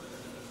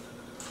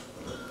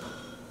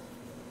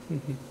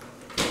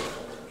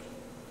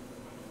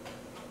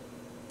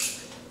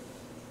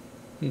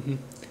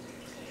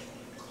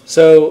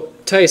 So,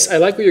 Tice, I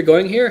like where you're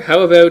going here.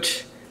 How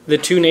about the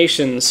two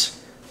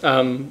nations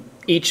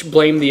each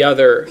blame the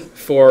other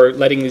for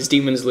letting these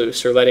demons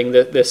loose, or letting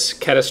this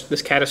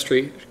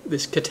catastrophe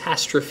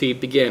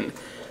begin?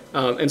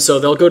 And so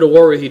they'll go to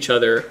war with each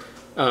other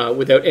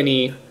without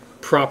any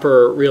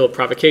proper, real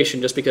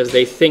provocation, just because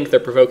they think they're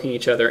provoking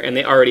each other, and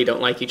they already don't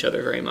like each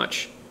other very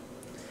much.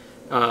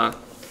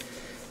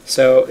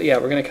 So, yeah,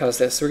 we're going to cause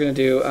this. We're going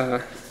to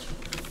do...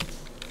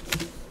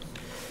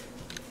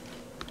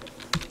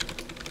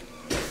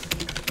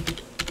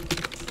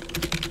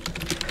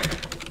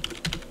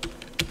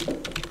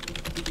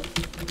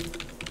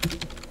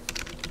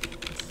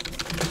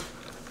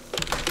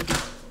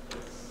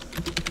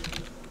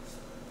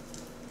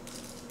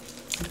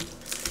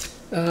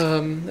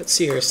 let's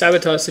see here.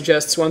 Sabotage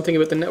suggests one thing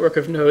about the network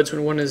of nodes.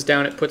 When one is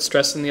down, it puts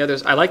stress on the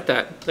others. I like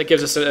that. That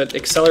gives us an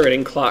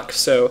accelerating clock.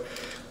 So,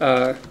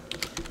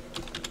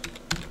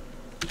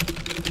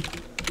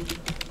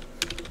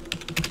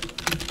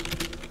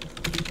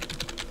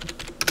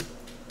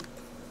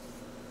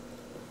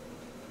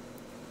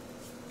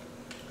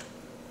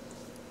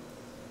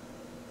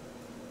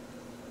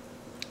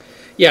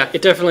 yeah,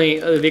 it definitely,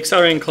 the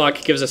accelerating clock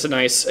gives us a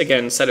nice,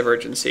 again, set of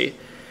urgency.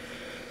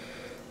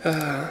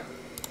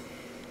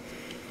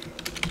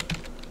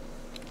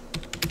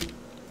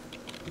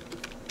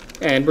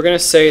 And we're going to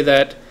say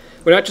that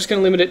we're not just going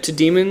to limit it to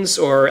demons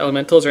or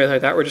elementals or anything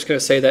like that. We're just going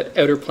to say that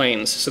outer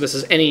planes. So this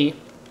is any,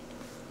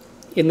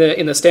 in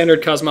the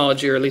standard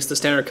cosmology, or at least the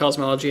standard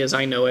cosmology as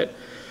I know it,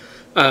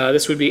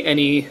 this would be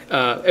any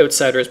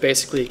outsiders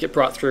basically get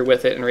brought through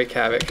with it and wreak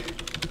havoc.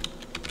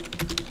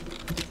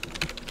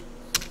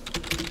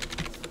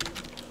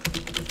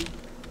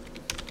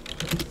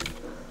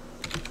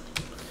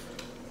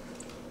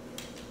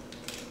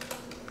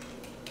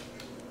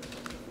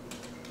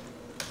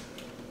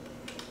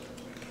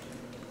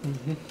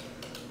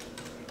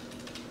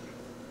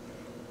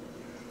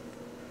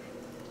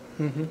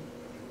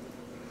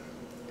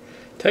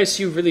 Tice,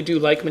 you really do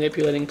like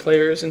manipulating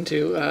players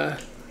into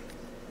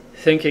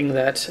thinking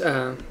that.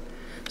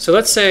 So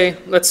let's say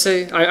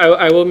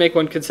I will make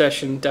one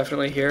concession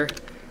definitely here.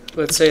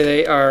 Let's say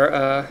they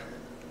are.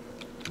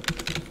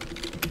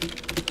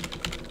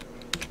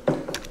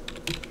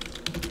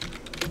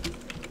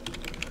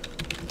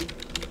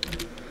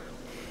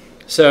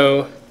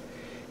 So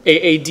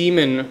a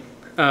demon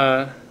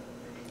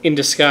in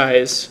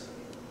disguise,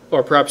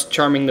 or perhaps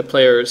charming the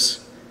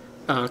players,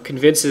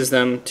 convinces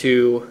them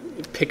to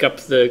pick up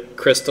the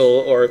crystal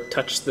or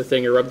touch the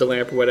thing or rub the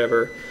lamp or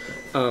whatever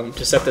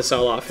to set this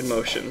all off in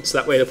motion. So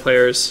that way the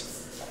players,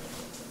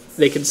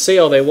 they can say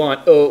all they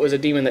want, oh, it was a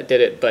demon that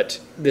did it, but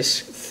this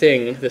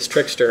thing, this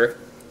trickster,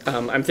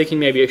 I'm thinking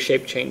maybe a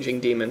shape-changing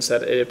demon so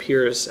that it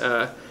appears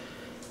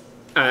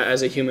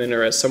as a human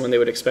or as someone they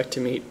would expect to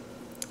meet,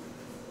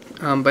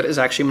 but is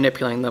actually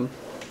manipulating them.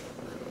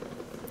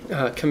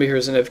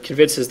 Comes and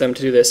convinces them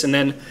to do this, and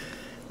then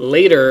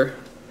later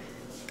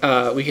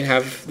we can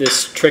have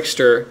this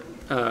trickster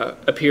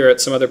appear at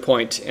some other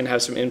point and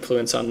have some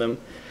influence on them.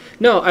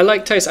 No, I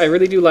like Tice. I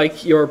really do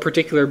like your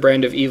particular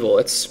brand of evil.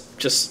 It's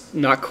just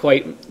not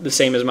quite the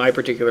same as my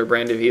particular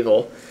brand of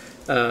evil.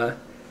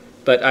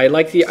 But I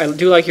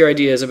do like your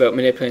ideas about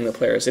manipulating the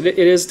players. It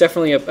is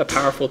definitely a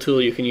powerful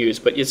tool you can use.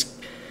 But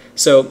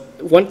so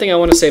one thing I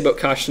want to say about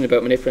caution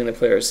about manipulating the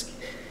players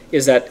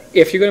is that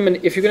if you're going to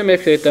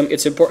manipulate them,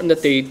 it's important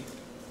that they,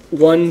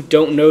 one,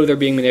 don't know they're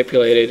being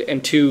manipulated,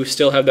 and two,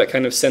 still have that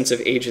kind of sense of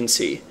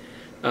agency.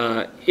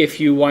 If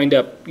you wind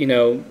up,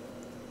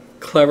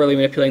 cleverly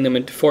manipulating them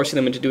and forcing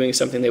them into doing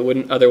something they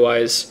wouldn't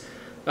otherwise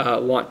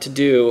want to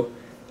do,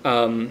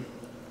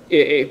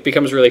 it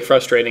becomes really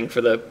frustrating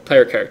for the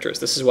player characters.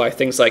 This is why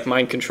things like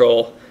mind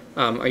control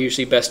are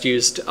usually best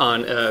used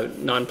on a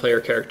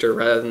non-player character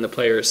rather than the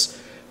players.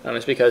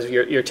 It's because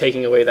you're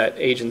taking away that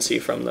agency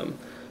from them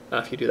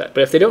if you do that.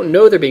 But if they don't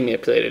know they're being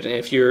manipulated, and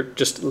if you're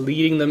just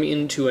leading them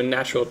into a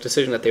natural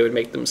decision that they would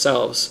make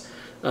themselves,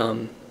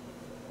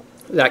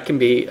 that can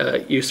be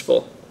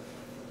useful.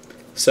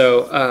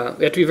 So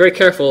we have to be very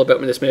careful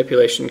about this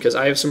manipulation, because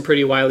I have some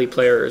pretty wily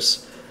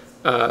players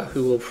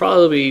who will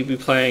probably be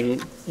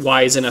playing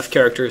wise enough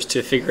characters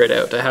to figure it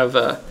out. I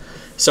have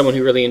someone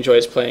who really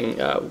enjoys playing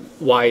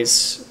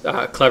wise,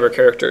 clever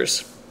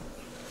characters.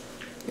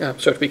 So have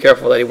to be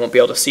careful that he won't be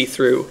able to see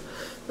through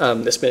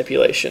this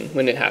manipulation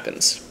when it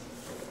happens.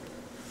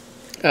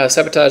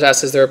 Sabotage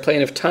asks, is there a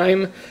plane of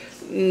time?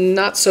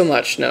 Not so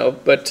much, no.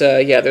 But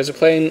yeah, there's a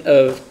plane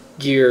of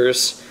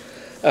gears.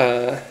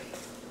 I'm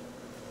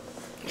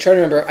trying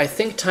to remember, I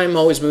think time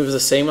always moves the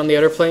same on the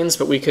outer planes,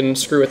 but we can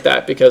screw with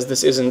that because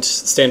this isn't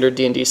standard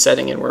D&D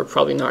setting and we're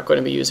probably not going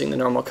to be using the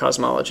normal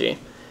cosmology.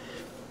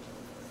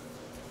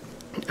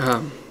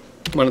 One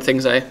of the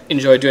things I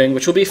enjoy doing,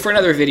 which will be for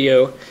another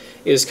video,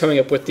 is coming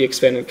up with the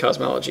expanded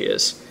cosmology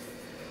is.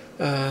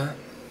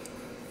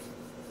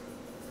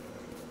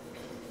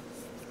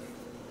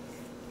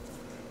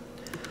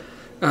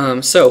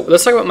 So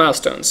let's talk about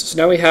milestones. So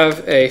now we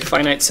have a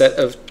finite set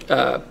of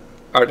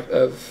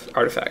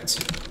artifacts.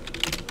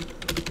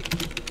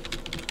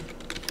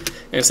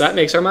 And so that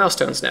makes our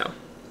milestones now.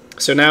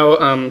 So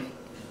now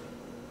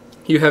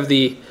you have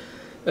the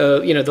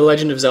the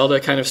Legend of Zelda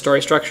kind of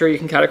story structure you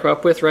can kind of come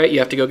up with, right? You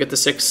have to go get the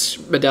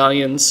 6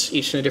 medallions,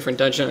 each in a different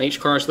dungeon on each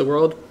corner of the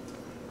world.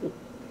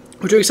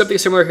 We're doing something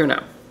similar here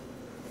now.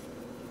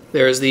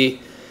 There is the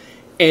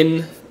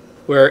N,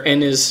 where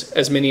N is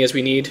as many as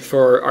we need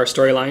for our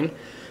storyline,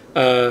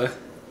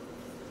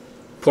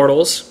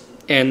 portals,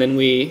 and then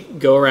we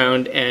go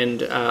around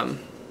and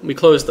we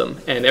close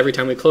them. And every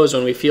time we close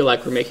one, we feel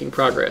like we're making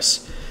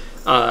progress.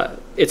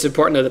 It's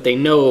important that they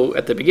know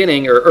at the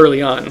beginning or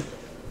early on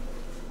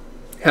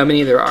how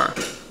many there are.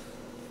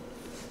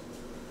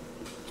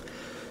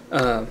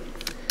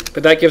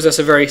 But that gives us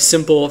a very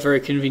simple,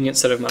 very convenient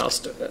set of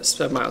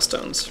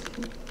milestones.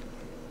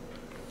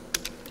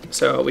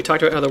 So we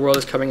talked about how the world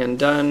is coming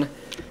undone.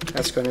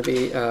 That's going to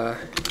be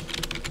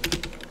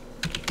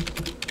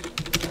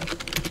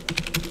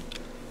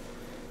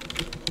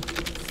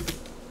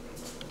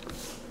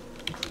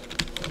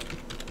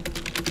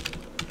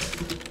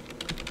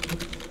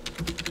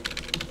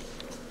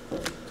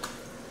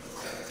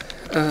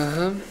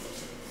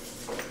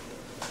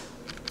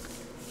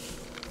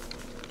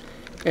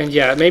and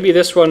yeah, maybe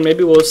this one,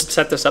 maybe we'll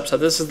set this up so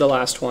this is the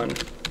last one.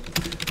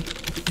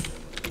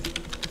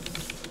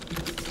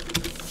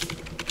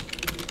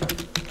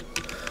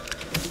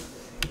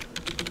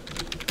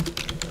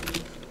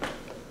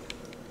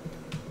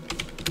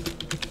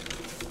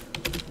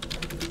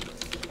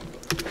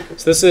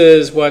 So this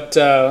is what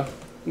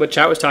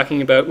Chat was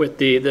talking about with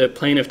the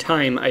plane of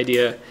time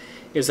idea,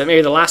 is that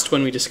maybe the last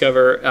one we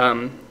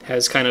discover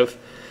has kind of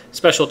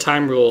special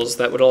time rules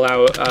that would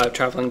allow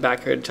traveling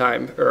back in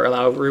time, or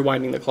allow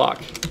rewinding the clock.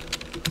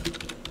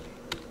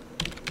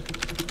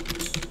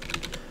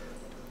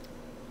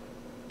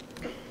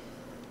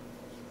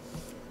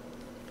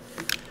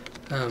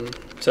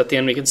 So at the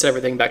end we can set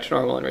everything back to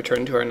normal and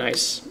return to our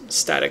nice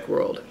static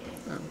world.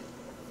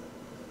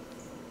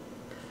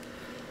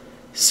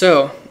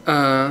 So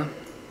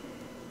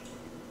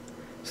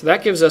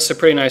that gives us a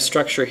pretty nice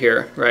structure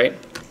here, right?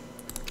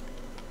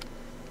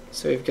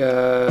 So we've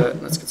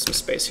got, let's get some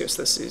space here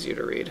so this is easier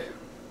to read.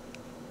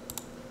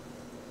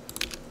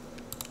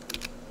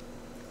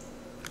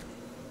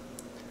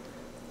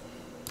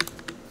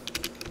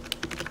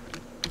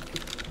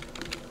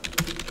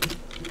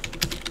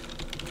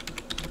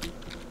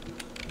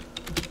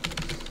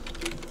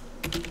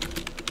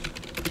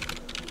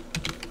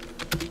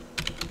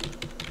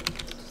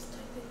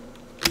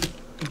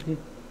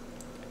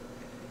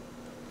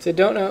 So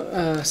don't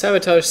know,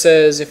 Sabotage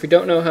says, if we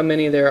don't know how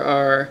many there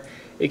are,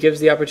 it gives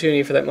the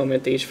opportunity for that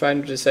moment that each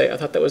finder to say, I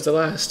thought that was the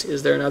last.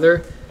 Is there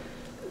another?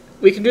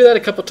 We can do that a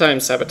couple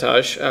times,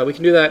 Sabotage. We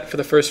can do that for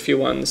the first few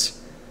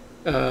ones.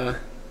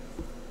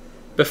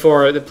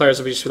 Before the players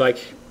will just be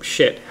like,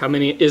 shit, how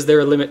many? Is there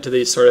a limit to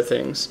these sort of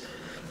things?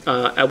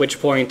 At which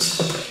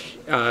point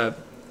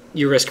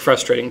you risk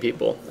frustrating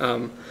people.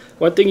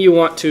 One thing you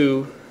want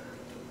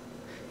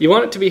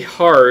it to be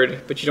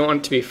hard, but you don't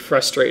want it to be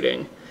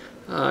frustrating.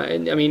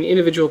 And I mean,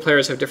 individual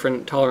players have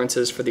different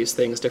tolerances for these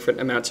things, different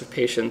amounts of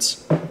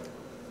patience.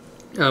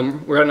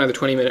 We're at another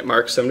 20-minute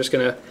mark, so I'm just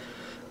going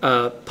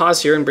to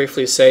pause here and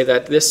briefly say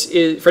that this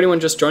is, for anyone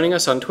just joining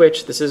us on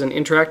Twitch, this is an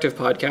interactive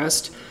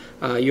podcast.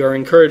 You are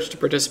encouraged to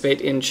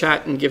participate in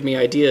chat and give me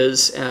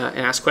ideas and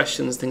ask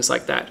questions, things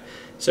like that.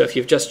 So if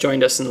you've just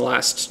joined us in the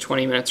last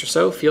 20 minutes or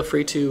so, feel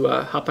free to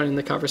hop on in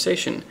the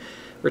conversation.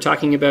 We're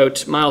talking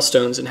about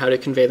milestones and how to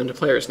convey them to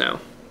players now.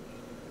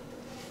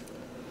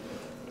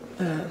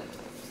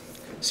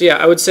 So yeah,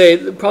 I would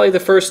say probably the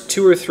first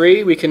 2 or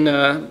 3 we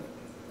can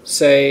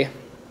say,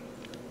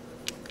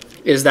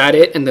 is that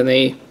it? And then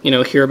they,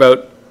 hear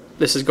about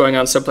this is going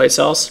on someplace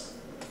else.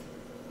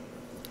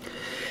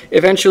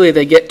 Eventually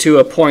they get to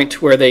a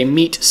point where they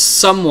meet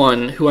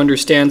someone who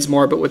understands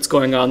more about what's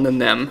going on than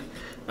them,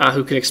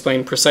 who can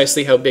explain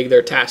precisely how big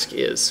their task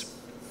is.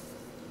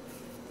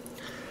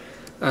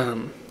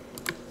 So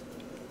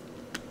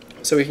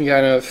we can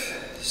kind of,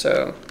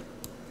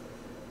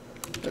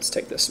 let's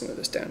take this and move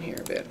this down here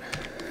a bit.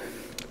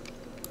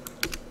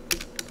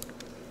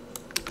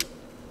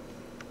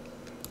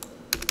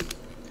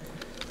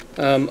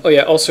 Oh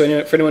yeah,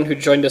 also for anyone who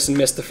joined us and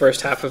missed the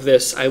first half of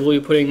this, I will be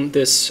putting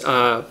this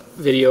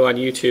video on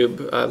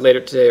YouTube later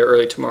today or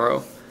early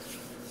tomorrow,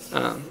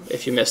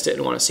 if you missed it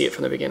and want to see it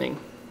from the beginning.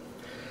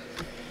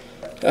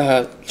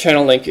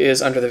 Channel link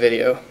is under the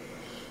video.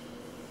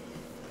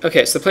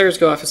 Okay, so the players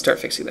go off and start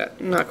fixing that.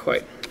 Not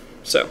quite.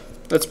 So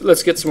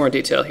let's get some more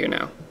detail here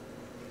now.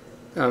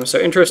 So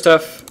intro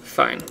stuff,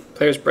 fine.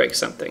 Players break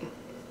something.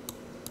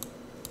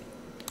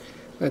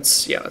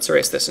 Let's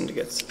erase this and to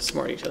get some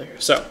more detail here.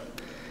 So,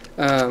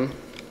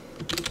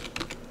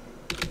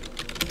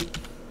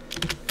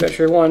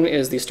 Adventure 1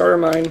 is the starter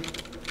mine.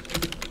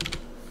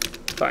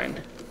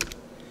 Fine.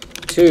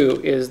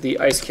 2 is the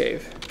ice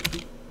cave.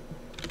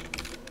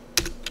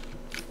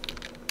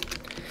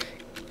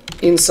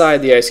 Inside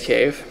the ice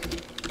cave,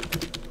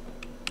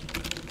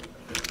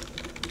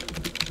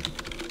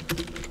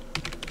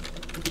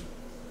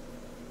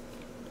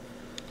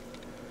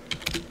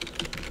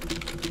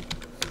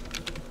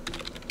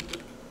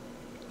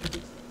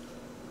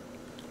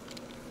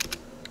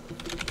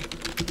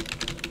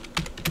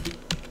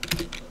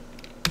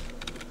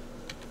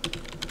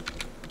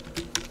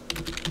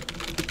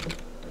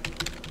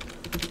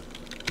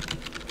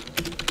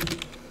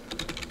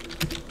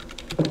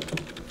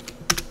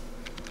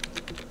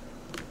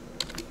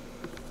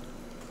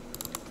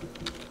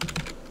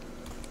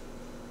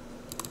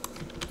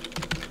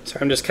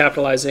 I'm just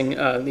capitalizing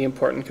the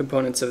important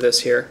components of this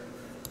here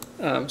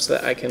so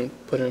that I can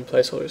put in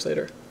placeholders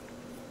later.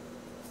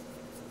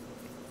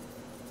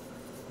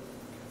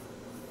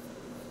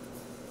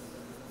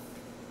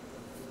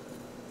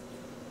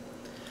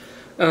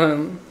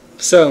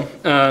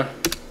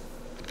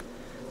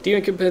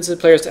 Demon convinces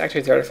players to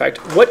activate the artifact.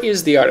 What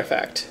is the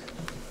artifact?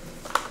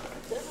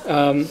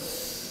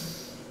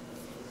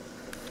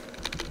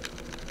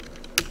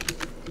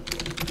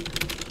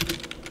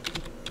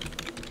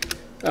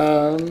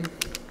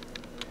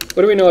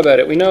 What do we know about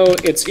it? We know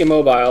it's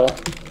immobile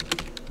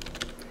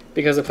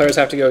because the players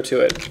have to go to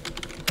it.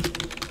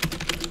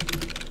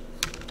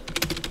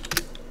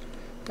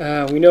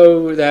 We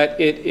know that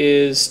it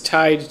is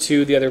tied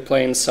to the other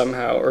planes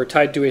somehow, or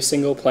tied to a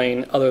single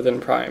plane other than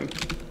Prime.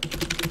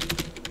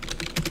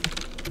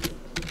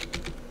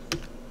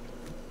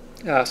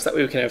 So that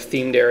way we can have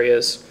themed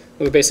areas.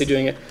 We're basically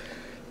doing it,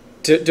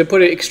 to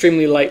put it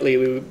extremely lightly,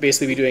 we would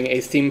basically be doing a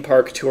theme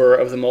park tour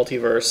of the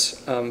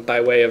multiverse by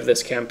way of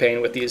this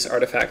campaign with these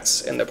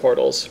artifacts and the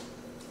portals,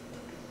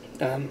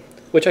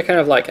 which I kind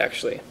of like,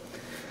 actually.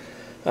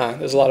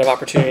 There's a lot of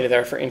opportunity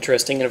there for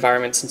interesting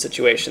environments and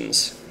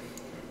situations.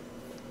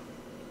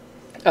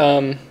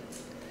 Let's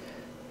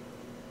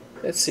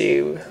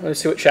see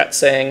what chat's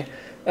saying.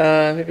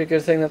 Maybe a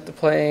good thing that the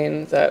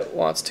plane that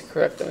wants to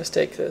correct the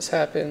mistake that has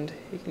happened,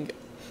 you can go.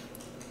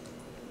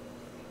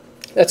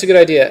 That's a good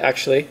idea,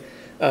 actually.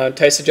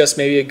 Ty suggests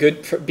maybe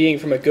being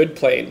from a good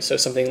plane, so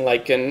something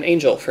like an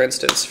angel, for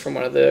instance, from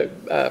one of the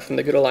from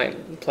the Good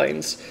Alliance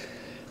planes,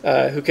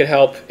 who could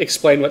help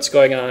explain what's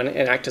going on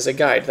and act as a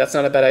guide. That's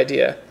not a bad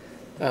idea,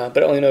 but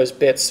it only knows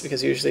bits because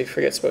he usually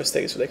forgets most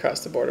things when they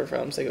cross the border of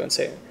realms. They go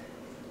insane.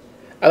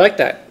 I like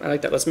that. I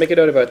like that. Let's make a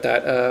note about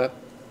that.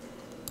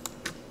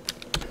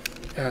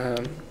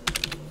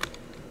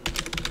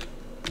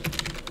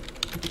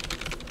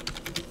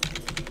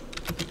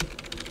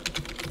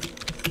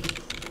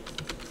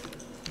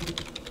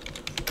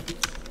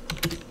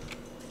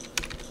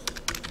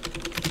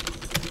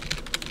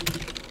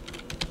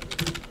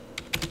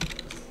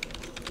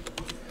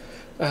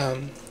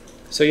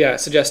 So yeah,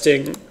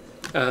 suggesting,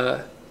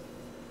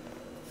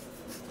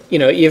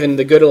 even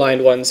the good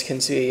aligned ones can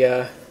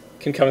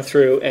come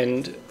through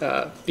and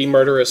be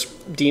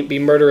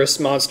murderous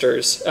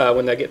monsters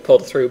when they get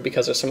pulled through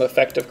because of some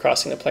effect of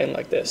crossing a plane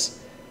like this.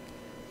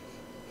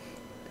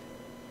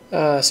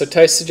 So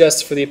Tice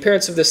suggests for the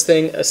appearance of this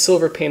thing, a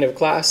silver pane of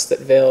glass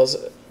that veils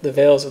the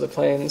veils of the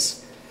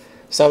planes.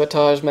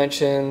 Sabotage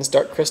mentions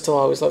Dark Crystal.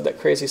 I always loved that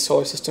crazy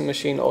solar system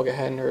machine Olga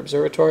had in her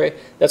observatory.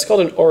 That's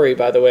called an Ori,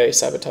 by the way,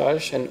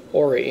 Sabotage, an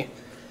Ori.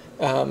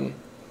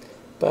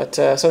 But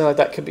something like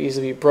that could be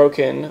easily be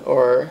broken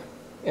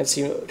and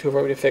seem to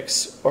avoid to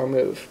fix or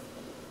move.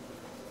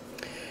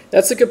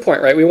 That's a good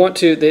point, right? We want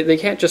to. They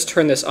can't just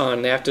turn this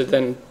on. They have to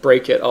then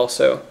break it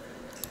also.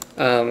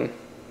 I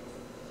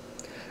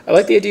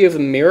like the idea of a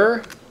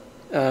mirror.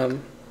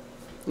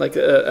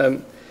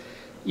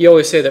 You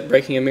always say that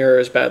breaking a mirror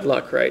is bad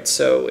luck, right?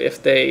 So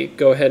if they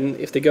go in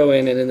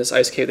and in this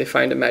ice cave they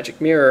find a magic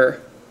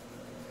mirror,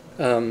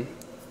 and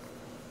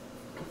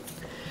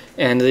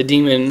the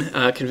demon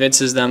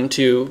convinces them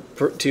to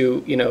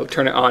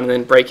turn it on and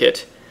then break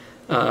it,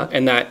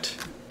 and that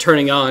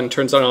turning on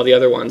turns on all the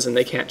other ones, and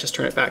they can't just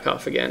turn it back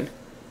off again.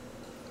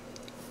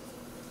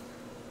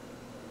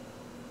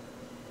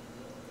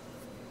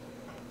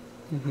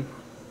 Mm-hmm.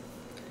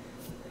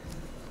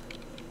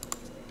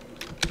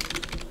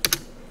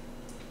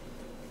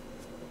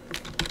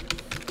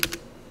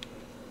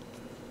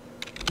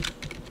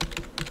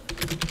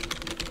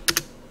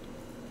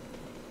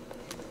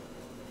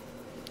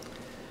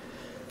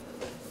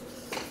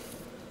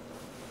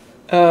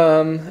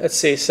 Let's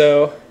see,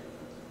 so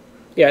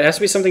yeah, it has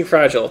to be something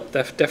fragile,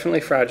 definitely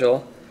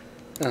fragile.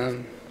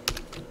 And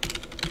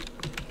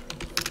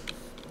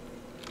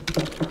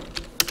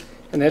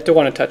they have to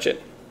want to touch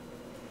it.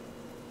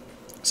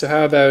 So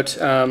how about,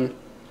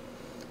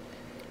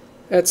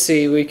 let's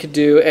see, we could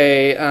do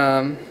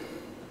a,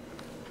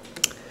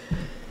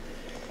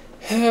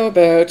 how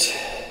about,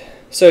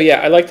 so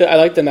yeah, I like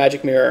the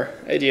magic mirror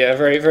idea,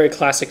 very, very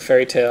classic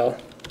fairy tale.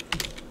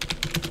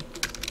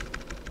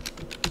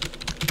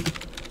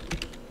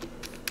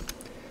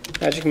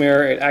 Magic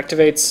mirror, it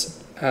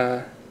activates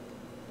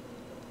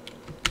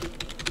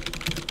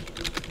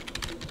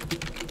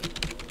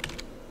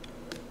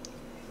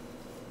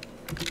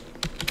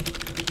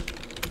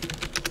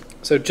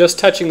so just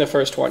touching the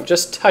first one,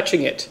 just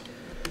touching it.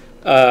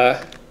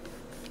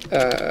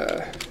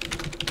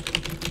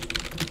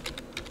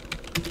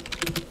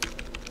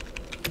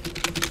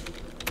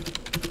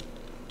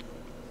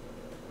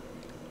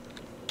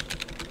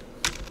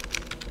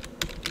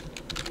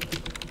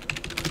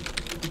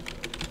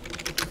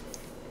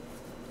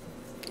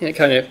 Yeah,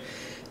 kind of.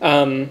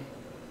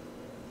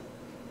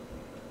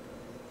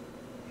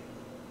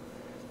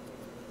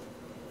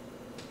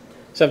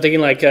 So I'm thinking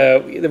like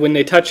when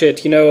they touch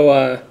it, kind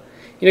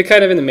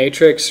of in the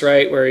Matrix,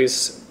 right, where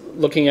he's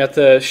looking at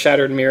the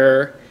shattered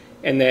mirror,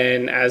 and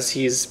then as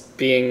he's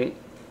being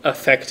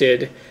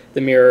affected,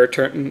 the mirror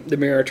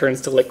turns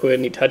to liquid,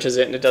 and he touches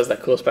it, and it does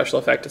that cool special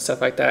effect and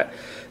stuff like that.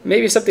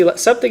 Maybe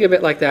something a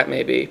bit like that,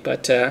 maybe,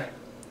 but.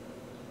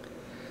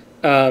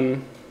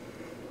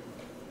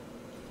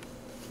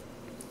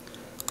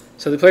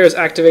 So the players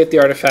activate the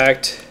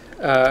artifact.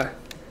 Demon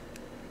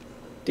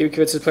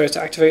convinces the players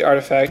to activate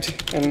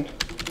artifact and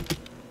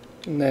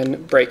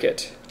then break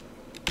it.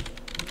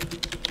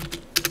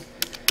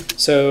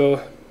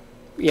 So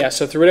yeah,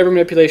 so through whatever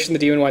manipulation the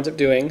demon winds up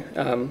doing,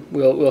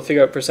 we'll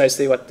figure out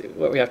precisely what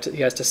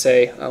he has to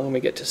say when we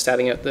get to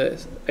statting out the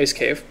ice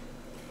cave.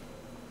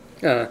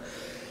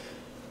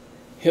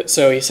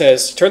 So he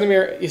says, turn the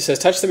mirror. He says,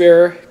 touch the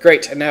mirror.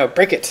 Great, and now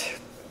break it.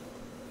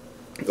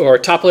 Or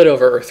topple it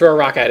over, or throw a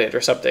rock at it,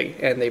 or something,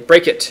 and they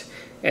break it,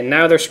 and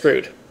now they're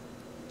screwed.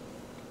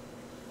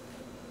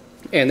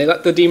 And they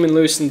let the demon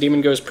loose, and the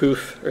demon goes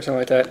poof, or something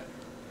like that.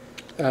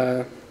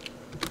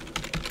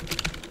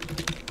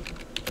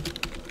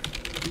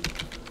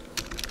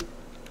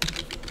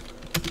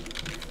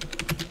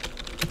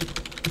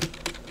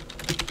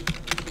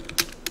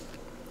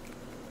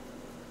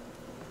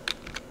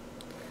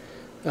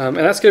 And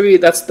that's gonna be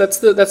that's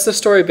the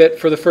story bit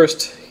for the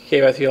first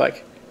cave, I feel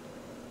like.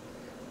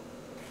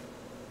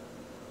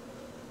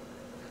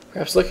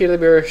 Perhaps looking at the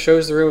mirror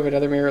shows the room of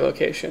another mirror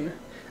location.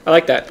 I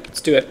like that.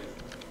 Let's do it.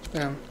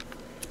 I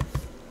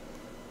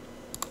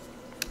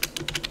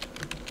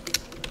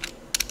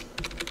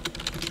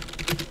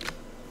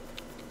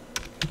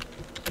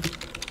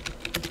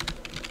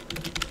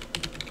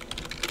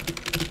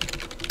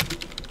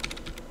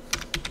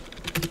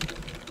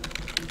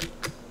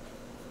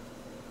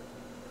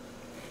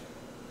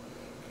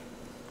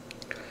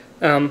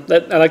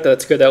like that.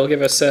 That's good. That will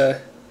give us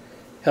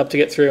help to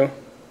get through.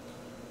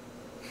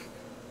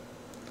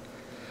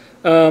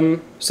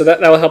 So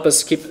that will help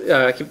us keep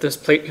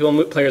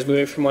players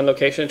moving from one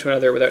location to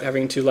another without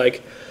having to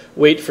like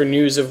wait for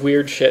news of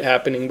weird shit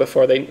happening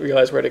before they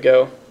realize where to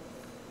go.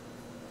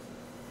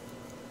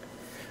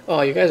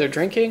 Oh, you guys are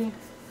drinking?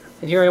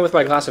 And here I am with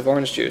my glass of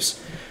orange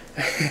juice.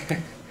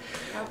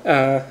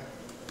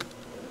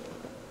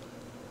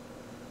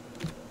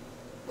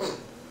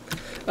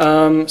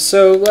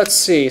 So let's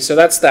see. So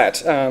that's that.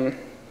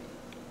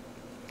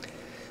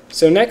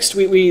 So next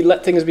we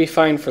let things be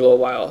fine for a little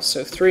while.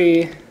 So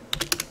 3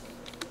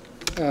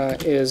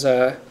 is,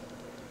 I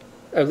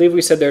believe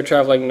we said they're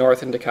traveling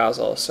north into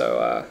Kazal,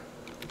 so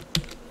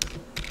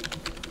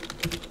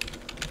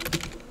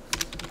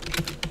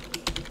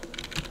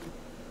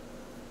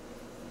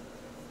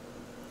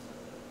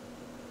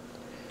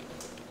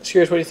Just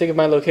curious, what do you think of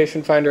my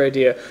location finder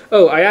idea?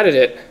 Oh, I added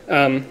it.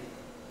 I'm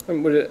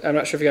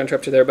not sure if you got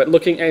interrupted there, but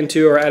looking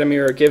into or at a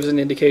mirror gives an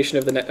indication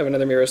of of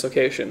another mirror's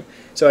location.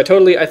 So I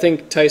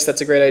think, Tice, that's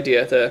a great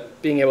idea,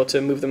 being able to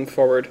move them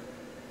forward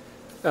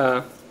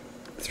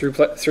through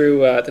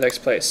the next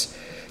place.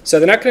 So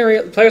they're not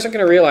going to players aren't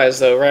going to realize,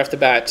 though, right off the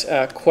bat,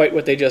 quite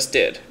what they just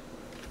did.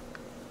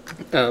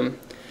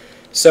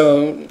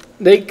 So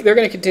they're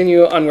going to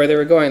continue on where they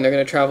were going. They're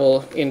going to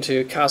travel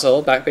into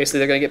Kassel. Basically,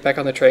 they're going to get back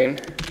on the train.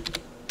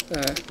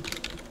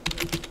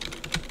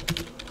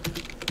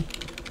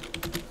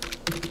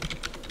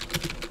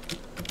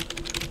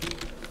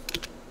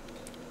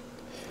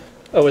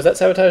 Oh, was that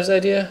Sabotage's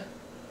idea?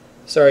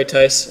 Sorry,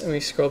 Tice. Let me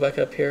scroll back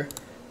up here.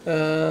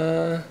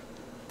 Oh,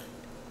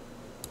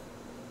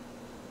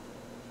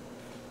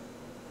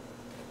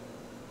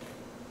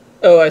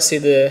 I see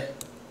the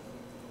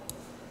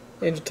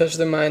angel touches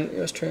the mind. It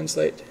must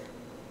translate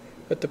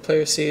what the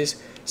player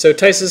sees. So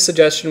Tice's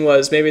suggestion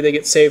was maybe they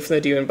get saved from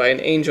the demon by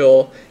an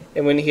angel,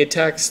 and when he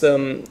attacks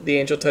them, the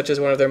angel touches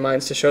one of their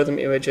minds to show them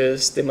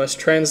images. They must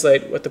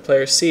translate what the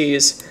player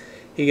sees.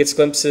 He gets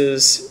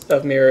glimpses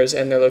of mirrors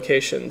and their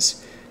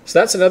locations. So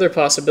that's another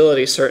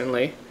possibility,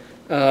 certainly.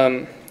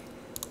 I'm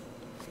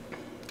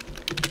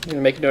going to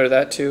make a note of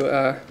that, too.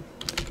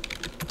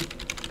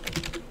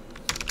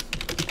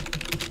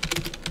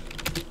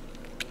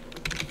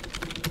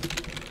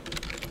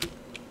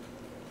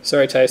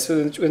 Sorry, Tice.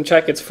 When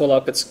chat gets full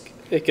up,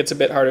 it gets a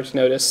bit harder to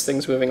notice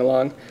things moving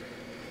along.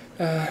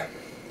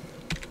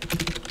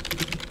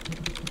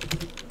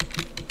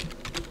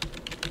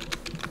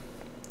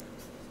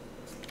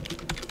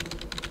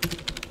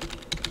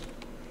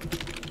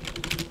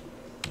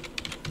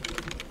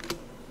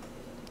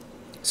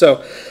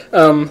 So,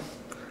 I'm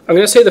going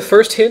to say the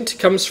first hint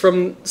comes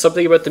from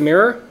something about the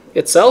mirror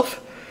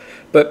itself,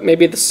 but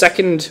maybe the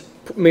second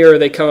mirror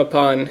they come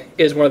upon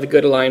is one of the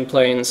good aligned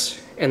planes,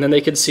 and then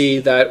they could see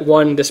that,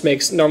 one, this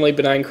makes normally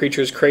benign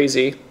creatures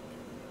crazy,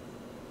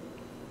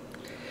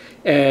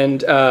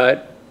 and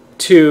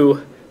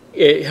two,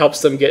 it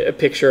helps them get a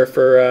picture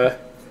for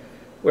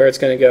where it's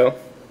going to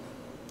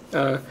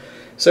go.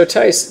 So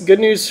Tice,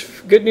 good news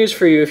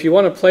for you. If you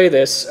want to play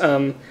this,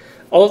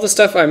 all of the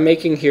stuff I'm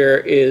making here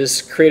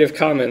is Creative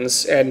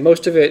Commons, and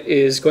most of it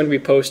is going to be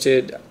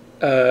posted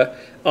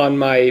on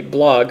my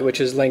blog, which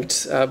is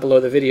linked below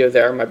the video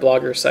there, my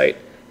blogger site,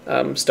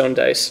 Stone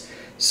Dice.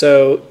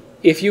 So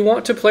if you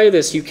want to play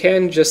this, you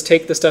can just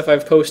take the stuff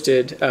I've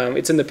posted.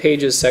 It's in the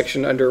Pages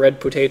section under Red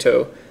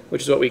Potato,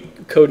 which is what we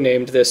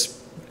codenamed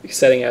this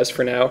setting as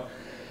for now.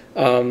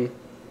 And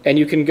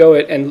you can go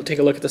and take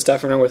a look at the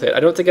stuff and run with it. I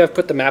don't think I've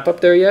put the map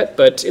up there yet,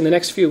 but in the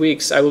next few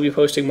weeks I will be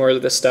posting more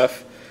of this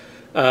stuff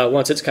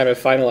once it's kind of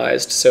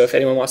finalized. So if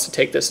anyone wants to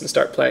take this and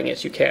start playing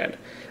it, you can.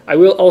 I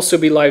will also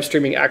be live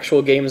streaming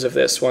actual games of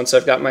this once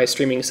I've got my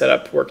streaming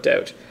setup worked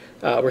out.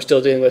 We're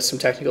still dealing with some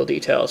technical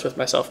details with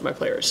myself and my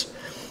players.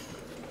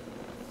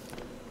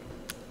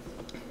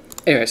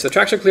 Anyway, so the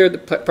tracks are cleared,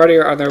 the party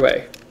are on their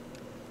way.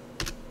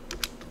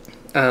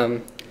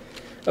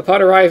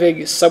 Upon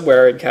arriving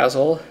somewhere in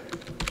Kassel,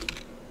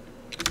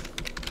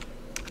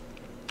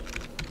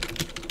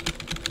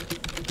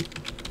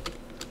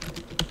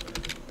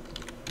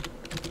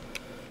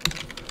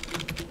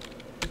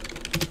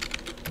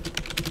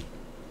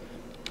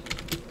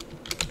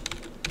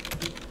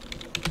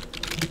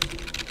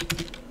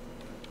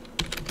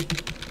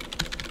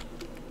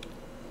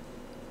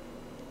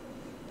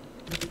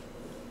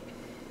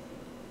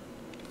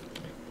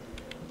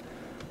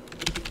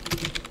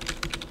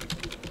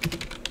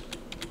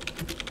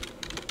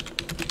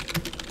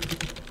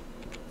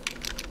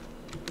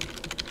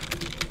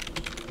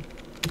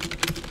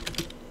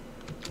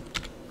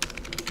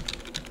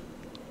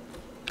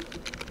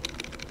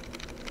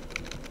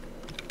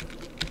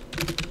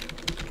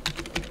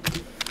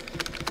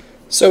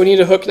 so we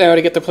need a hook now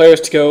to get the players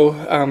to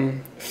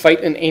go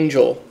fight an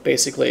angel,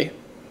 basically.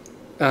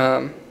 So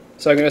I'm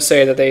going to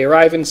say that they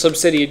arrive in some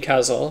city in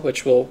Kassel,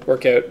 which will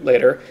work out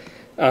later,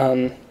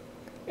 and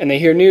they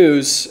hear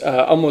news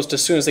almost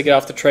as soon as they get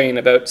off the train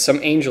about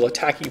some angel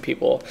attacking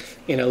people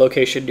in a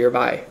location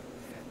nearby.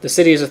 The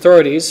city's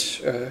authorities,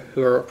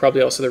 who are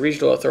probably also the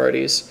regional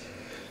authorities,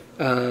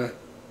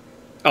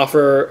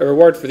 offer a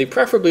reward for the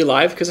preferably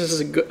live, because this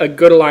is a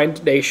good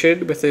aligned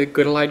nation with a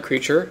good aligned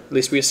creature. At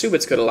least we assume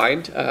it's good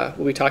aligned.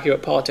 We'll be talking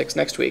about politics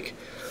next week.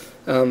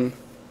 For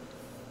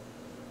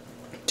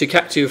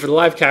the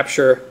live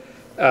capture,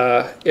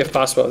 if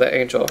possible, of that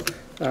angel.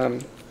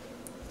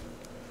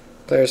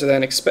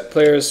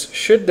 Players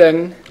should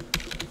then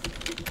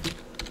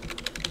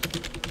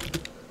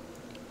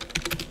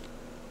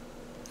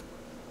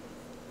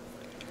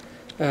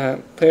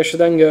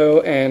go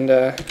and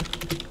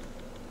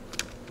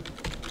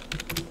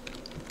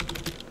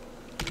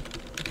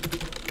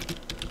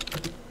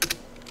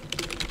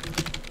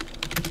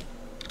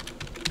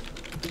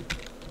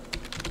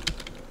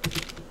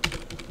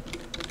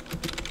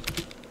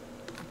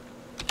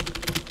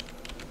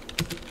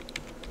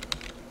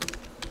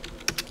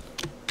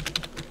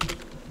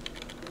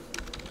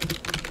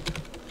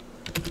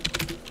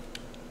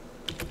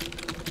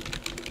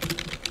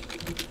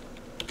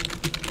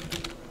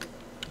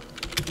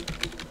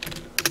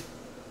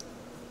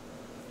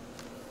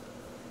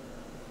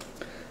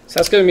So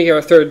that's going to be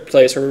our third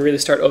place where we really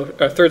start,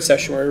 our third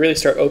session where we really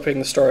start opening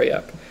the story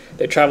up.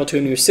 They travel to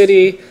a new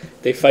city,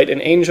 they fight an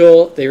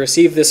angel, they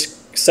receive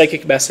this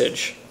psychic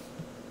message.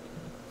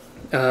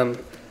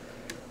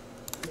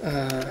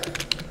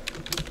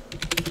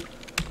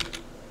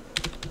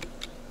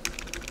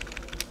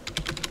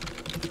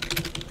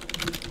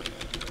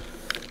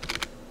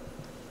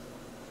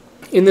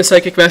 In the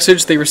psychic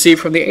message they receive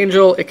from the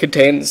angel, it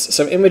contains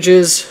some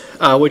images,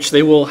 which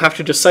they will have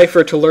to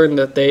decipher to learn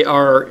that they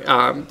are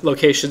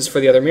locations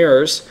for the other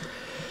mirrors,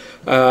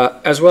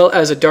 as well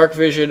as a dark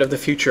vision of the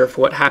future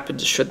for what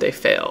happens should they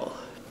fail.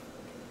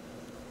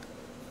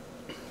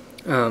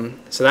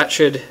 So that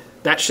should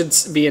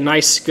be a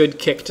nice, good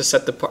kick to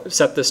set the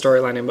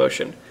storyline in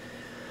motion.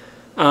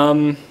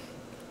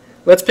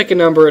 Let's pick a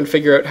number and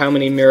figure out how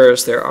many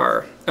mirrors there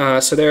are.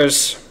 So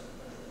there's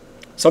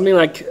something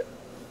like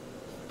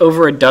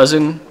over a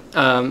dozen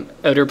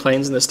outer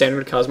planes in the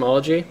standard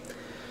cosmology.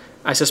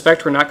 I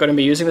suspect we're not going to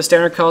be using the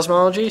standard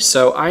cosmology,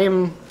 so I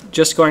am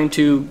just going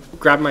to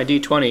grab my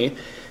d20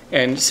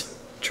 and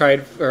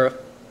I'm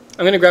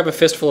going to grab a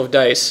fistful of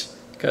dice,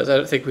 because I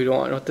don't think we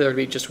want there to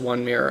be just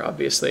one mirror,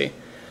 obviously,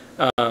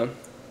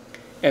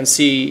 and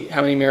see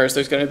how many mirrors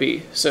there's going to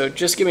be. So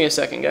just give me a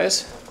second,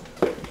 guys.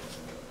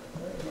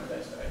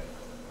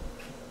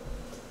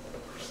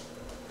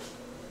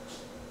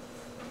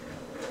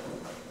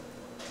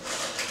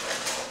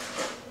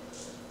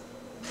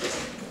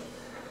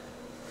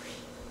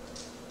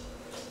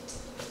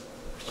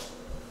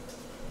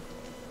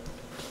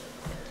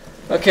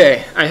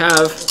 Okay, I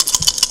have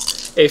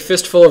a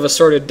fistful of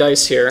assorted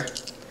dice here,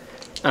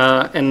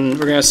 and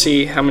we're going to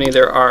see how many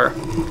there are.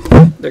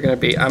 They're going to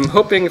be. I'm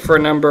hoping for a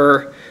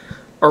number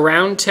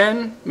around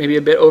 10, maybe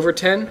a bit over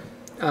 10,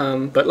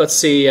 but let's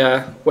see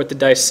what the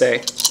dice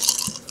say.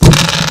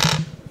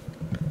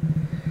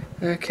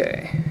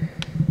 Okay.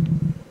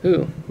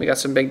 Ooh, we got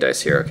some big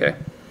dice here, okay.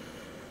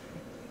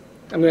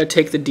 I'm going to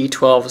take the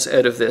d12s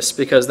out of this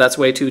because that's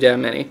way too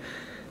damn many.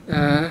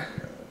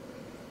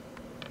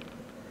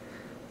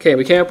 Okay,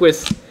 we came up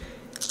with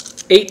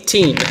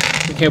 18.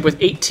 We came up with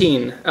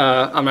 18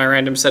 on my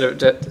random set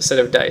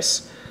of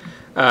dice.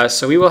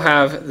 So we will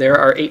have, there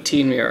are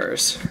 18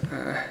 mirrors.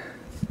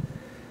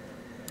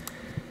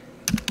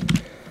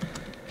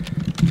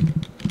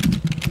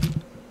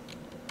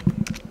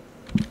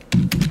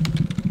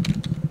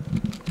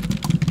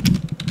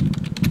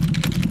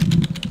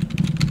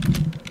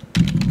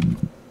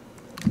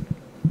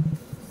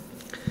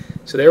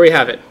 So there we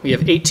have it. We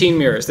have 18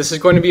 mirrors. This is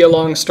going to be a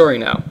long story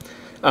now.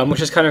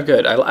 Which is kind of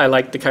good. I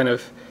like the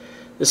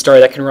story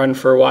that can run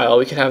for a while.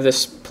 We could have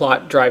this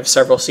plot drive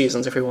several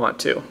seasons if we want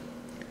to.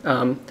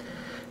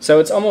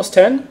 So it's almost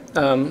 10.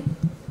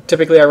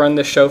 Typically I run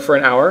this show for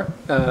an hour.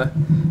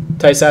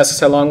 Tice asks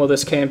how long will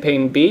this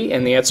campaign be,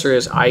 and the answer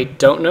is I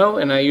don't know,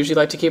 and I usually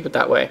like to keep it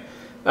that way.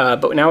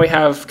 But now we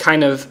have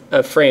kind of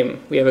a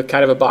frame. We have a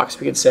kind of a box.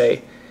 We could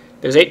say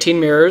there's 18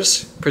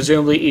 mirrors.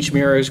 Presumably each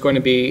mirror is going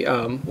to be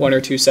 1 or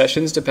 2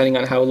 sessions, depending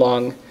on how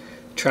long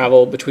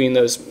travel between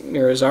those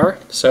mirrors are.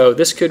 So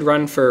this could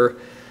run for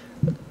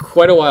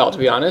quite a while, to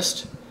be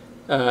honest.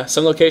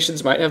 Some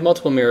locations might have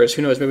multiple mirrors.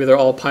 Who knows? Maybe they're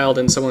all piled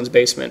in someone's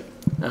basement.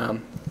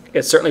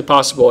 It's certainly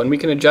possible, and we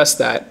can adjust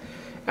that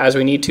as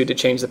we need to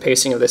change the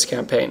pacing of this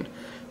campaign.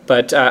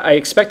 But I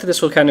expect that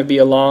this will kind of be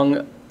a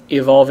long,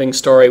 evolving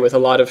story with a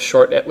lot of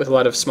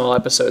small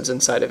episodes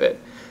inside of it.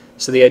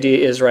 So the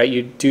idea is, right,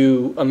 you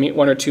do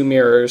 1 or 2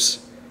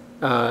 mirrors,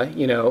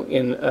 you know,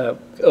 in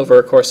over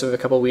a course of a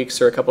couple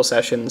weeks or a couple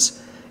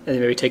sessions, and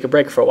then maybe take a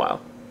break for a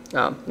while.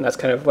 And that's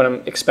kind of what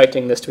I'm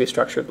expecting this to be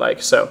structured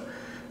like. So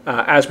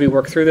as we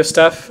work through this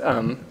stuff,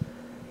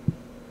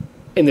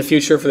 in the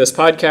future for this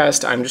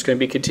podcast, I'm just going to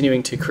be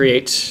continuing to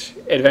create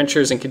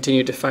adventures and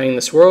continue defining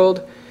this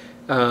world.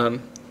 Yeah,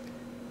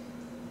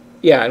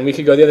 and we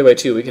could go the other way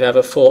too. We could have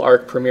a full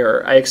arc per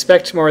mirror. I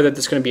expect more that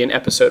there's going to be an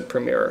episode per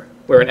mirror,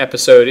 where an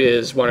episode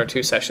is 1 or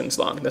 2 sessions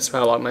long. That's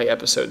how long my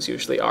episodes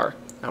usually are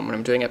when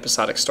I'm doing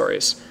episodic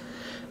stories.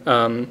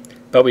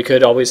 But we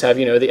could always have,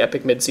 you know, the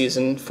epic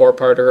mid-season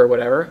 4-parter or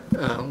whatever,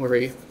 where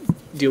we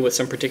deal with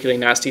some particularly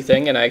nasty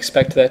thing. And I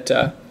expect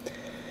that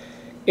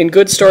in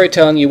good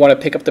storytelling, you want to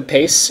pick up the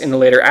pace in the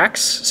later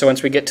acts. So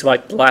once we get to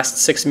like the last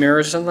 6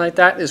 mirrors or something like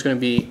that, there's going to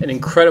be an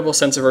incredible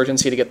sense of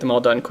urgency to get them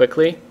all done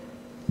quickly.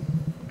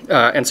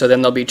 And so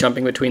then they'll be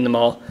jumping between them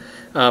all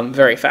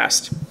very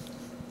fast.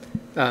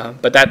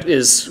 But that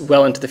is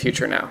well into the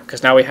future now,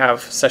 because now we have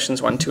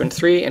sessions 1, 2, and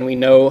 3, and we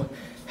know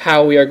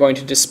how we are going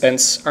to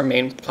dispense our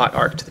main plot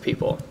arc to the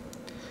people.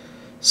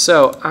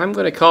 So I'm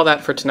going to call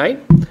that for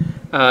tonight.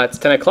 It's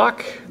 10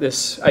 o'clock.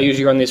 I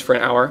usually run these for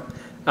an hour.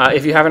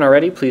 If you haven't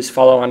already, please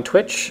follow on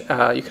Twitch.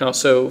 You can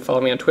also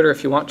follow me on Twitter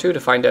if you want to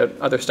find out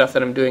other stuff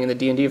that I'm doing in the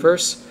D&D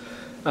verse.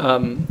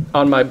 On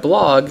my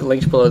blog,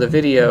 linked below the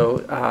video,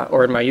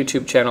 or in my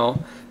YouTube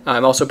channel,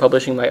 I'm also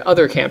publishing my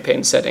other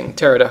campaign setting,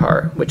 Terra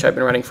Dahar, which I've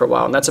been running for a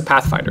while, and that's a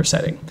Pathfinder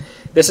setting.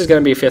 This is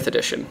going to be 5th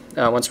edition,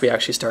 once we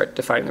actually start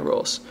defining the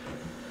rules.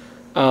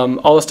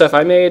 All the stuff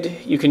I made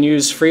you can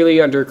use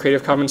freely under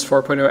Creative Commons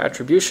 4.0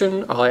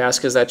 attribution. All I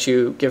ask is that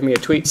you give me a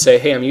tweet, say,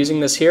 hey, I'm using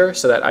this here,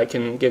 so that I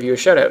can give you a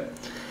shout out.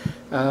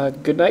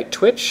 Good night,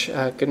 Twitch.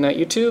 Good night,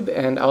 YouTube.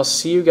 And I'll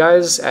see you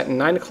guys at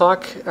 9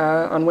 o'clock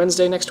on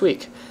Wednesday next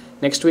week.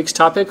 Next week's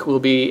topic will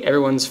be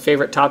everyone's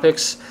favorite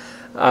topics,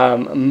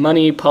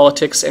 money,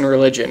 politics, and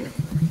religion.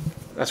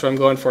 That's what I'm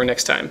going for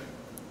next time.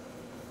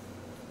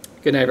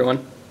 Good night,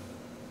 everyone.